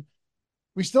another one.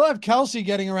 We still have Kelsey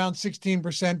getting around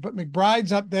 16%, but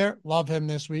McBride's up there. Love him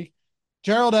this week.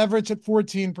 Gerald Everett's at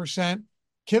 14%.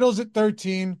 Kittle's at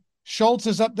 13. Schultz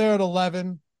is up there at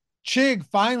 11. Chig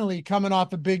finally coming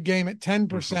off a big game at Mhm.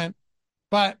 10%.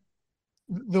 But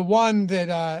the one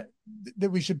that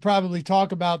we should probably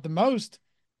talk about the most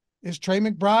is Trey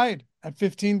McBride at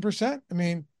 15%. I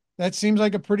mean, that seems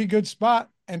like a pretty good spot.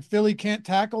 And Philly can't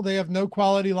tackle. They have no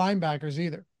quality linebackers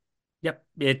either. Yep,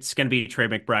 it's going to be Trey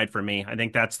McBride for me. I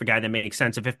think that's the guy that makes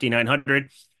sense at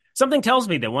 5,900. Something tells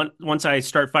me that once I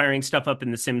start firing stuff up in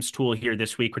the Sims tool here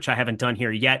this week, which I haven't done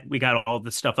here yet, we got all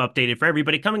the stuff updated for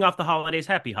everybody coming off the holidays.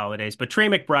 Happy holidays. But Trey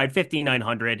McBride,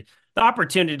 5,900. The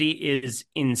opportunity is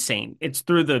insane. It's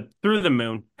through the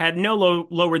moon. Had no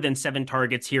lower than 7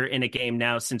 targets here in a game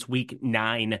now since week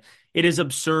 9. It is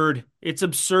absurd. It's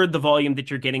absurd the volume that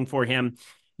you're getting for him.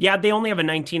 Yeah, they only have a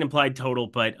 19 implied total,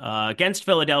 but against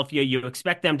Philadelphia, you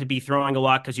expect them to be throwing a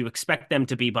lot because you expect them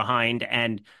to be behind,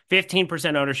 and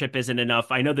 15% ownership isn't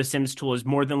enough. I know the Sims tool is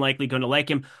more than likely going to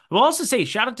like him. I will also say,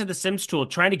 shout out to the Sims tool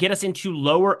trying to get us into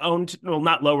lower owned, well,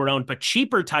 not lower owned, but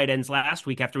cheaper tight ends last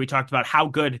week after we talked about how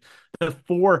good the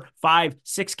 4, 5,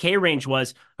 6K range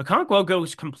was. Okonkwo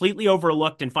goes completely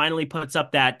overlooked and finally puts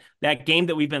up that game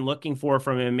that we've been looking for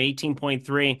from him,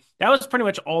 18.3. That was pretty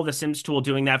much all the Sims tool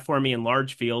doing that for me in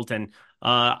large field. And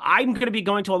I'm going to be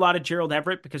going to a lot of Gerald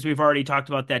Everett because we've already talked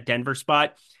about that Denver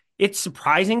spot. It's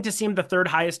surprising to see him the third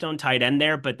highest owned tight end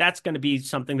there, but that's going to be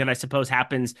something that I suppose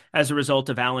happens as a result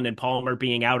of Allen and Palmer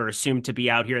being out or assumed to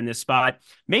be out here in this spot.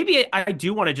 Maybe I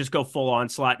do want to just go full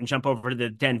onslaught and jump over to the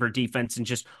Denver defense and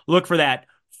just look for that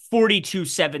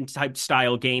 42-7 type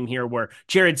style game here where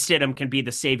Jared Stidham can be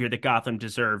the savior that Gotham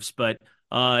deserves. But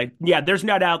yeah, there's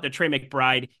no doubt that Trey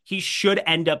McBride, he should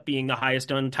end up being the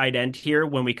highest owned tight end here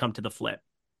when we come to the flip.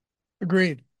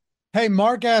 Agreed. Hey,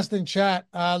 Mark asked in chat,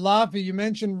 Laffy, you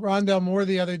mentioned Rondell Moore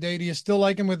the other day. Do you still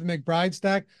like him with the McBride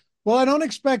stack? Well, I don't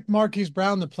expect Marquise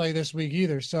Brown to play this week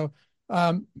either. So,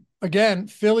 again,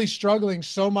 Philly's struggling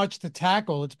so much to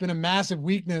tackle. It's been a massive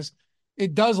weakness.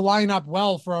 It does line up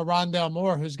well for a Rondell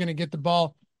Moore who's going to get the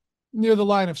ball near the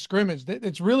line of scrimmage.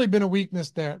 It's really been a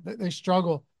weakness there. They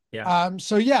struggle. Yeah.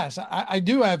 So yes, I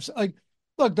do have like,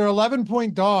 look, they're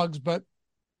 11-point dogs, but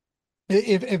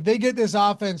if they get this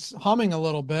offense humming a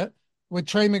little bit with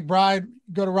Trey McBride,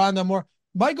 go to Rondell Moore.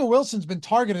 Michael Wilson's been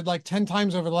targeted like 10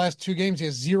 times over the last 2 games. He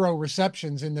has 0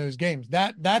 receptions in those games.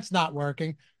 That's not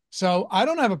working. So I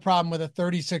don't have a problem with a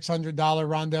 $3,600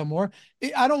 Rondell Moore.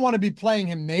 I don't want to be playing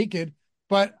him naked,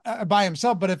 but by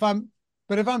himself. But if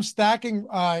I'm stacking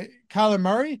Kyler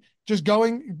Murray, just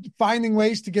finding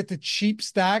ways to get the cheap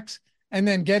stacks and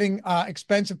then getting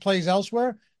expensive plays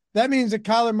elsewhere. That means that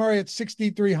Kyler Murray at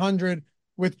 6,300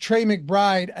 with Trey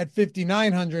McBride at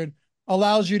 5,900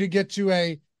 allows you to get to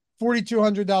a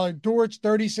 $4,200 Dortch,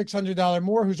 $3,600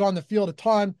 Moore, who's on the field a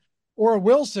ton, or a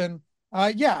Wilson.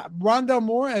 Yeah, Rondell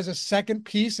Moore as a second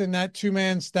piece in that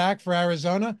 2-man stack for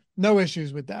Arizona, no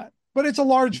issues with that. But it's a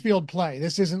large field play.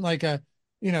 This isn't like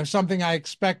something I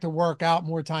expect to work out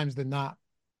more times than not.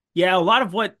 Yeah, a lot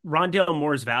of what Rondale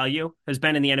Moore's value has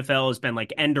been in the NFL has been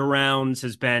like end arounds,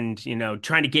 has been,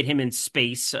 trying to get him in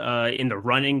space in the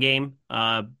running game.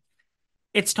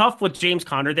 It's tough with James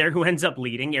Conner there, who ends up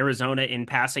leading Arizona in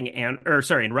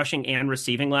in rushing and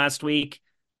receiving last week.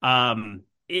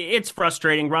 It's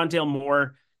frustrating. Rondale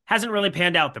Moore hasn't really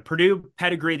panned out. The Purdue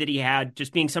pedigree that he had,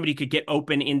 just being somebody who could get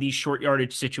open in these short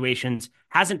yardage situations,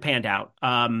 hasn't panned out.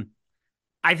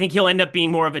 I think he'll end up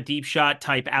being more of a deep shot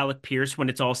type Alec Pierce when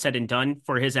it's all said and done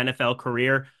for his NFL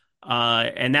career.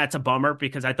 And that's a bummer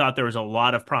because I thought there was a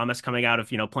lot of promise coming out of,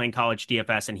 playing college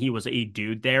DFS, and he was a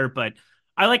dude there. But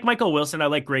I like Michael Wilson. I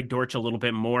like Greg Dortch a little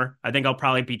bit more. I think I'll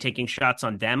probably be taking shots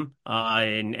on them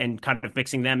and kind of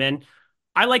mixing them in.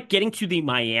 I like getting to the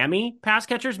Miami pass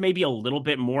catchers maybe a little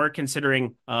bit more,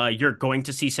 considering you're going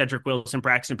to see Cedric Wilson,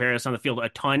 Braxton Berrios on the field a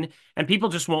ton, and people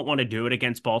just won't want to do it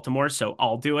against Baltimore. So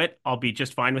I'll do it. I'll be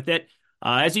just fine with it.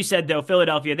 As you said, though,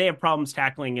 Philadelphia, they have problems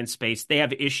tackling in space. They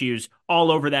have issues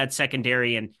all over that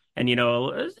secondary and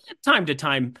time to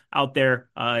time out there,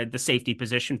 the safety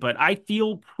position. But I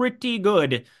feel pretty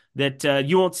good that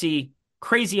you won't see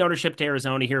crazy ownership to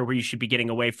Arizona here where you should be getting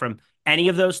away from any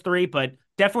of those three, but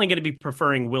definitely going to be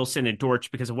preferring Wilson and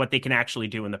Dortch because of what they can actually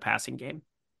do in the passing game.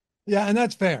 Yeah, and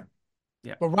that's fair.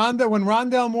 Yeah. But when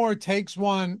Rondell Moore takes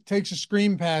a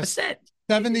screen pass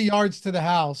 70 yards to the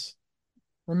house,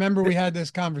 remember we had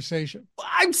this conversation.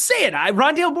 I'm saying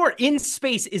Rondale Moore in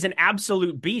space is an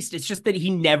absolute beast. It's just that he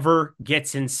never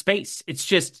gets in space.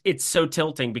 It's so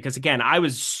tilting because, again, I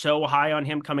was so high on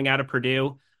him coming out of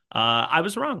Purdue. I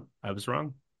was wrong.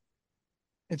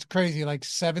 It's crazy. Like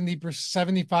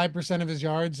 75% of his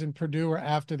yards in Purdue are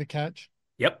after the catch.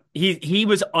 Yep. He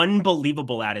was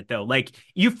unbelievable at it though. Like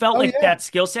you felt like that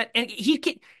skill set, and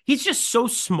he's just so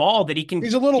small that he can.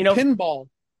 He's a little pinball.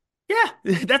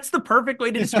 Yeah, that's the perfect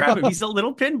way to describe him. He's a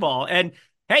little pinball. And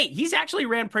hey, he's actually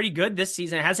ran pretty good this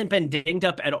season. It hasn't been dinged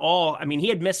up at all. I mean, he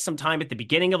had missed some time at the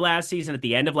beginning of last season, at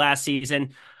the end of last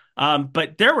season.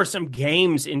 But there were some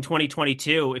games in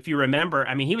 2022, if you remember.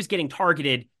 I mean, he was getting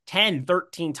targeted 10,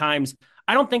 13 times.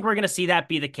 I don't think we're going to see that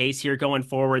be the case here going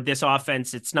forward. This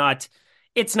offense, it's not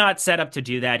set up to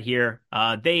do that here.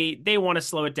 They want to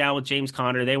slow it down with James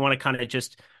Conner. They want to kind of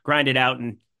just grind it out.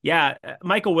 And yeah,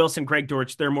 Michael Wilson, Greg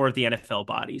Dortch, they're more of the NFL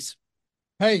bodies.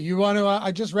 Hey, you want to,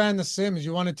 I just ran the Sims.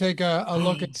 You want to take a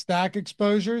look at stack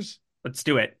exposures? Let's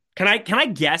do it. Can I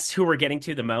guess who we're getting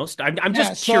to the most? I'm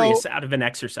just curious out of an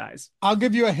exercise. I'll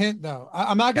give you a hint though.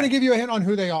 I'm not going to give you a hint on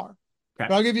who they are. Okay.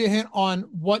 But I'll give you a hint on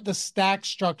what the stack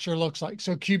structure looks like.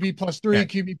 So QB plus 3,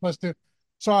 okay. QB plus 2.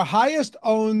 So our highest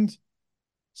owned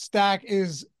stack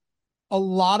is a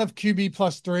lot of QB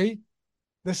plus 3.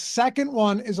 The second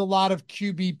one is a lot of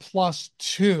QB plus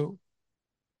 2,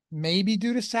 maybe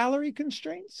due to salary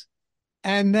constraints.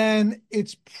 And then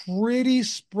it's pretty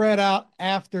spread out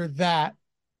after that.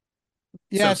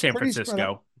 Yeah, so San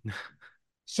Francisco.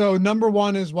 So number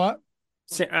one is what?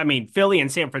 I mean, Philly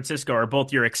and San Francisco are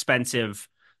both your expensive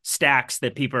stacks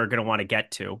that people are going to want to get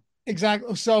to.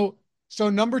 Exactly. So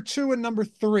number 2 and number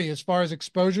 3, as far as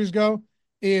exposures go,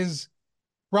 is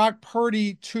Brock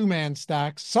Purdy 2-man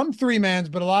stacks. Some 3-mans,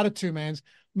 but a lot of 2-mans.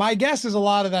 My guess is a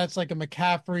lot of that's like a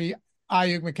McCaffrey,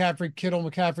 Ayuk, McCaffrey, Kittle,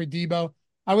 McCaffrey, Debo.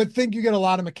 I would think you get a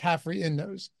lot of McCaffrey in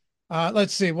those.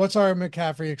 Let's see, what's our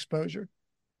McCaffrey exposure?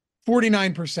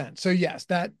 49%. So yes,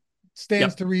 that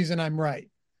stands Yep. to reason I'm right.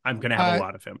 I'm going to have a Uh,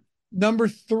 lot of him. Number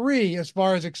three, as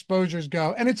far as exposures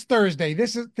go, and it's Thursday.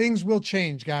 This is things will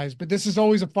change, guys, but this is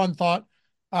always a fun thought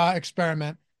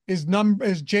experiment. Is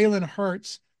Jalen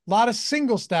Hurts? A lot of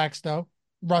single stacks though,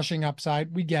 rushing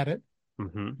upside. We get it.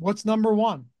 Hmm. What's number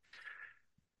one?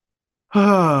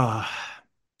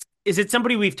 Is it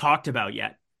somebody we've talked about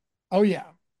yet? Oh yeah,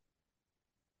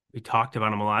 We talked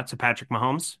about him a lot. So Patrick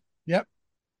Mahomes. yep,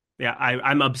 Yeah,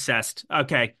 I'm obsessed.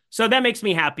 Okay. So that makes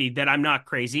me happy that I'm not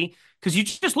crazy because you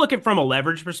just look at from a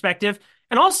leverage perspective.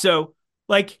 And also,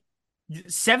 like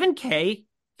 7K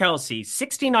Kelsey,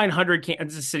 6,900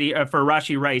 Kansas City for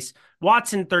Rashi Rice,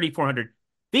 Watson, 3,400.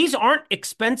 These aren't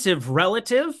expensive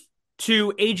relative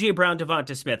to AJ Brown,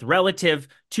 Devonta Smith, relative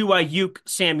to Ayuk,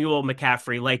 Samuel,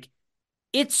 McCaffrey. Like,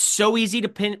 it's so easy to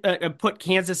put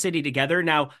Kansas City together.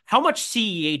 Now, how much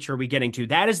CEH are we getting to?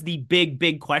 That is the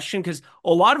big question because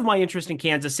a lot of my interest in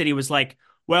Kansas City was like,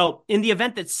 well, in the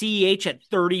event that CEH at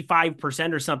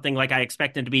 35% or something, like I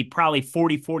expect him to be probably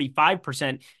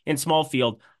 45% in small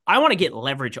field, I want to get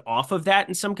leverage off of that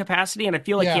in some capacity. And I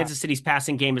feel like yeah. Kansas City's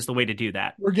passing game is the way to do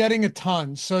that. We're getting a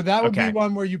ton. So that would be Okay.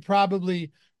 one where you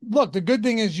probably look. The good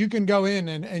thing is you can go in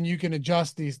and you can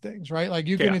adjust these things, right? Like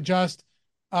you can Yeah. adjust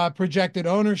projected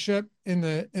ownership in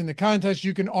the contest.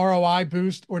 You can ROI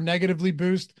boost or negatively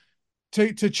boost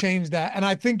to change that. And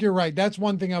I think you're right. That's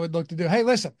one thing I would look to do. Hey,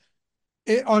 listen,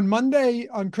 on Monday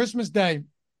on Christmas Day,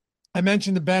 I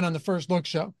mentioned to Ben on the first look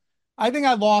show. I think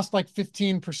I lost like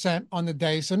 15% on the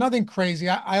day. So nothing crazy.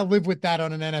 I live with that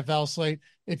on an NFL slate.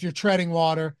 If you're treading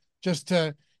water, just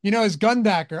to, as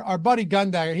Gundacker, our buddy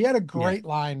Gundacker, he had a Yeah. great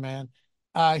line, man.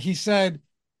 He said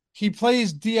he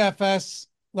plays DFS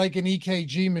like an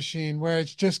EKG machine where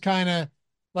it's just kind of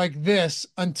like this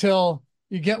until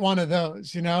you get one of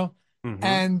those. Hmm.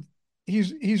 And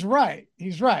he's right.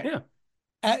 He's right.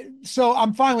 Yeah. So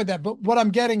I'm fine with that. But what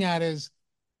I'm getting at is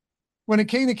when it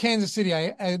came to Kansas City,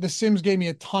 the Sims gave me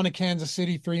a ton of Kansas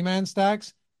City three-man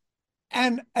stacks.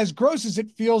 And as gross as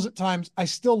it feels at times, I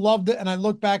still loved it. And I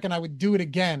look back and I would do it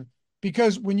again.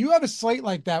 Because when you have a slate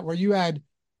like that where you had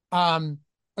a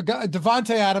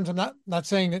Devontae Adams, I'm not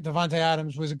saying that Devontae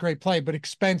Adams was a great play, but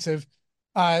expensive.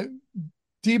 Uh,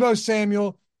 Debo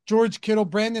Samuel, George Kittle,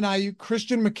 Brandon Ayuk,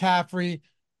 Christian McCaffrey,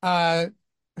 uh,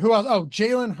 who else? Oh,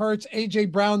 Jalen Hurts,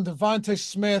 AJ Brown, Devonta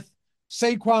Smith,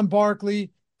 Saquon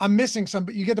Barkley. I'm missing some,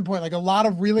 but you get the point. Like a lot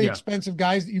of really Yeah. expensive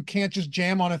guys that you can't just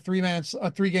jam on a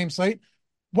 3 game slate.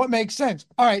 What makes sense?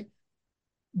 All right,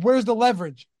 where's the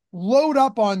leverage? Load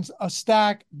up on a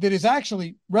stack that is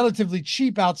actually relatively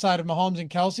cheap outside of Mahomes and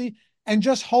Kelsey, and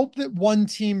just hope that one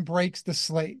team breaks the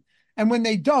slate. And when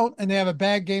they don't, and they have a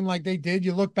bad game like they did,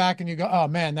 you look back and you go, "Oh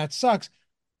man, that sucks."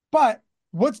 But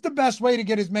what's the best way to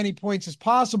get as many points as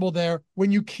possible there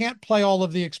when you can't play all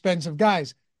of the expensive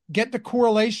guys? Get the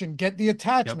correlation, get the Yep.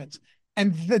 attachments.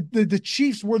 And the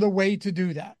Chiefs were the way to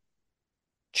do that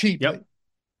cheaply. Yep.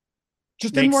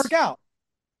 Just didn't work Makes out.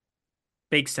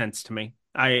 makes sense to me.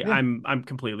 I Yeah. I'm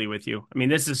completely with you. I mean,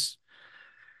 this is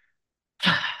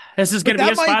But going to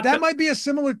be a spot that that, might be a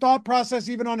similar thought process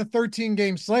even on a 13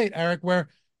 game slate, Eric, where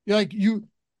you're like you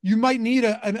might need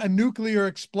a nuclear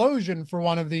explosion for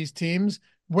one of these teams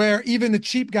where even the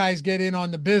cheap guys get in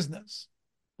on the business.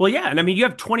 well, yeah. And I mean, you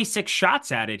have 26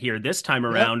 shots at it here this time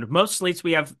Yep. around. Most slates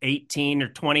we have 18 or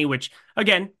 20, which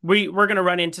again, we're going to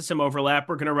run into some overlap.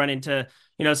 We're going to run into,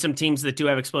 some teams that do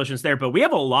have explosions there, but we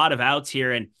have a lot of outs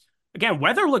here. And again,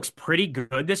 weather looks pretty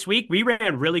good this week. We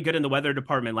ran really good in the weather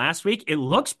department last week. It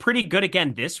looks pretty good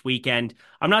again this weekend.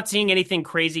 I'm not seeing anything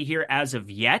crazy here as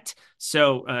of yet.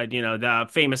 So, the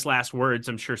famous last words,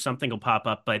 I'm sure something will pop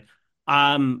up, but,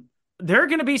 there are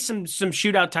going to be some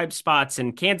shootout type spots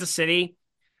in Kansas City.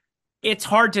 It's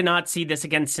hard to not see this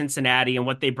against Cincinnati and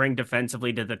what they bring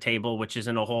defensively to the table, which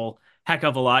isn't a whole heck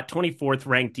of a lot. 24th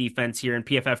ranked defense here in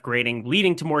PFF grading,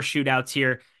 leading to more shootouts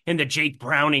here in the Jake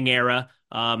Browning era.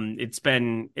 It's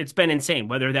been insane.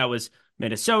 Whether that was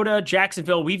Minnesota,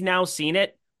 Jacksonville, we've now seen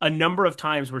it a number of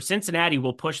times where Cincinnati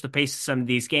will push the pace of some of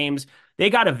these games. They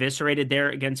got eviscerated there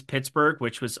against Pittsburgh,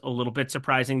 which was a little bit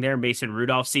surprising there, Mason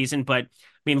Rudolph season. But I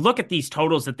mean, look at these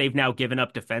totals that they've now given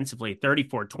up defensively: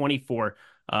 34, 24,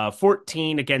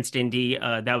 14 against Indy.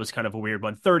 That was kind of a weird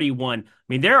one. 31. I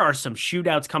mean, there are some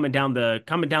shootouts coming down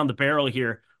the barrel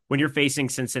here when you're facing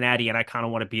Cincinnati, and I kind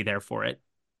of want to be there for it.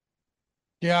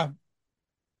 Yeah,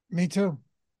 me too.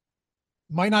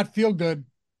 Might not feel good,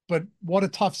 but what a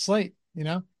tough slate.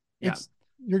 Yeah. It's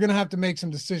you're gonna have to make some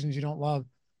decisions you don't love.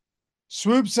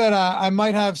 Swoop said I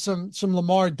might have some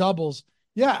Lamar doubles.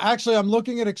 Yeah, actually, I'm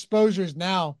looking at exposures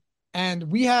now, and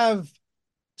we have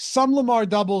some Lamar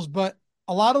doubles, but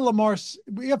a lot of Lamar.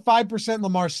 We have 5%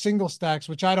 Lamar single stacks,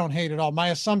 which I don't hate at all. My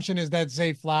assumption is that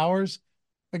Zay Flowers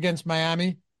against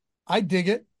Miami. I dig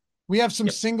it. We have some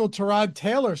Yep. single Tyrod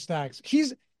Taylor stacks.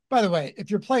 He's, by the way, if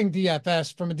you're playing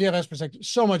DFS from a DFS perspective,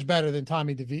 so much better than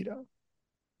Tommy DeVito.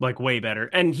 Like way better.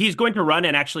 And he's going to run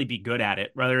and actually be good at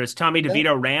it. Whether it's Tommy Yeah,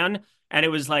 DeVito ran and it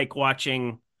was like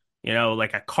watching,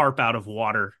 like a carp out of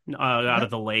water, out yeah. of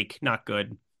the lake. Not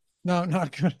good. No,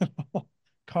 not good at all.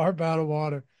 Carb out of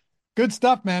water. Good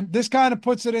stuff, man. This kind of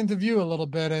puts it into view a little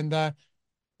bit. And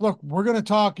look, we're going to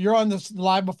talk. You're on this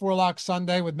live before lock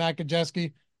Sunday with Matt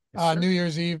Kajeski, Yes, New sir.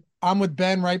 Year's Eve. I'm with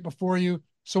Ben right before you.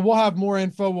 So we'll have more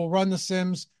info. We'll run the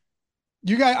Sims.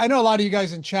 You guys, I know a lot of you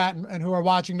guys in chat and who are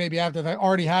watching maybe after they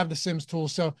already have the Sims tool.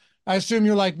 So I assume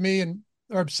you're like me and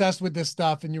are obsessed with this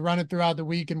stuff and you run it throughout the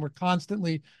week and we're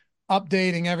constantly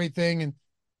updating everything. And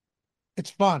it's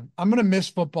fun. I'm going to miss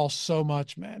football so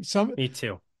much, man. Me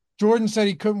too. Jordan said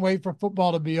he couldn't wait for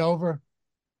football to be over.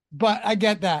 But I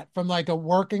get that from like a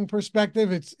working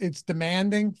perspective. It's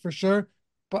demanding for sure.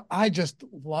 But I just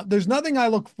love there's nothing I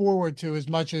look forward to as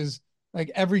much as like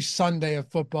every Sunday of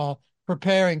football,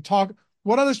 preparing, talk.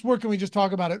 What other sport can we just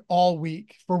talk about it all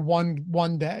week for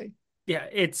one day? Yeah,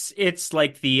 it's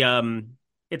like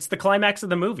it's the climax of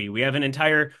the movie. We have an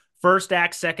entire first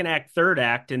act, second act, third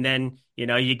act, and then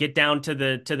you get down to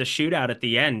the shootout at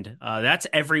the end. That's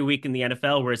every week in the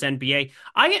NFL, whereas NBA,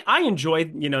 I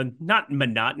enjoy, not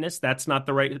monotonous, that's not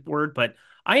the right word, but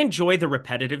I enjoy the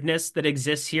repetitiveness that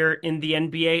exists here in the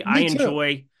NBA. I Me too.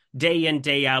 enjoy day in,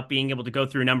 day out being able to go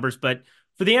through numbers, but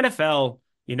for the NFL,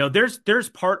 there's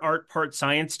part art, part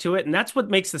science to it, and that's what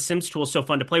makes the Sims tool so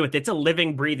fun to play with. It's a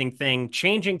living, breathing thing,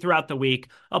 changing throughout the week,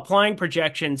 applying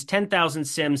projections, 10,000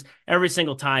 Sims every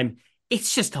single time.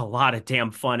 It's just a lot of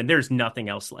damn fun, and there's nothing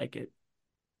else like it.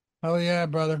 Oh yeah,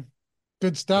 brother.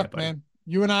 Good Yeah, stuff, buddy. man.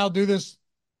 You and I'll do this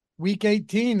week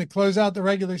 18 to close out the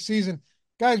regular season.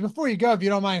 Guys, before you go, if you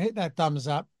don't mind, hit that thumbs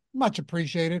up. Much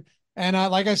appreciated. And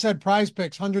like I said, prize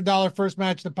picks, $100 first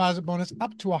match deposit bonus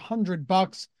up to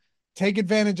 $100. Take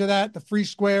advantage of that. The free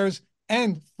squares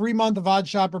and free month of Odd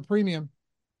Shopper Premium.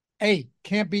 Hey,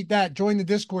 can't beat that. Join the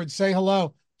Discord, say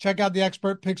hello. Check out the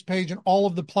expert picks page and all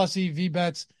of the plus EV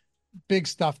bets. Big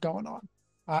stuff going on.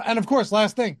 And of course,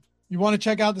 last thing, you want to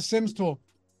check out the Sims tool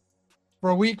for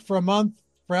a week, for a month,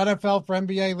 for NFL, for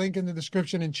NBA. Link in the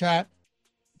description and chat.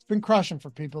 It's been crushing for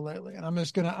people lately, and I'm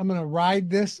gonna ride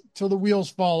this till the wheels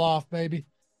fall off, baby.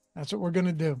 That's what we're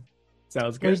gonna do.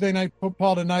 Sounds good. Thursday night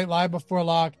football tonight, live before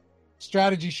lock.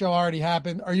 Strategy show already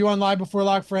happened. Are you on live before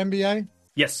lock for NBA?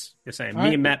 Yes, yes, I am. All Me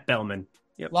right. and A Matt Bellman.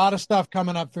 Yep. lot of stuff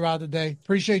coming up throughout the day.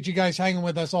 Appreciate you guys hanging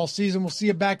with us all season. We'll see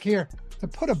you back here to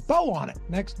put a bow on it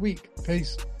next week.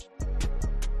 Peace.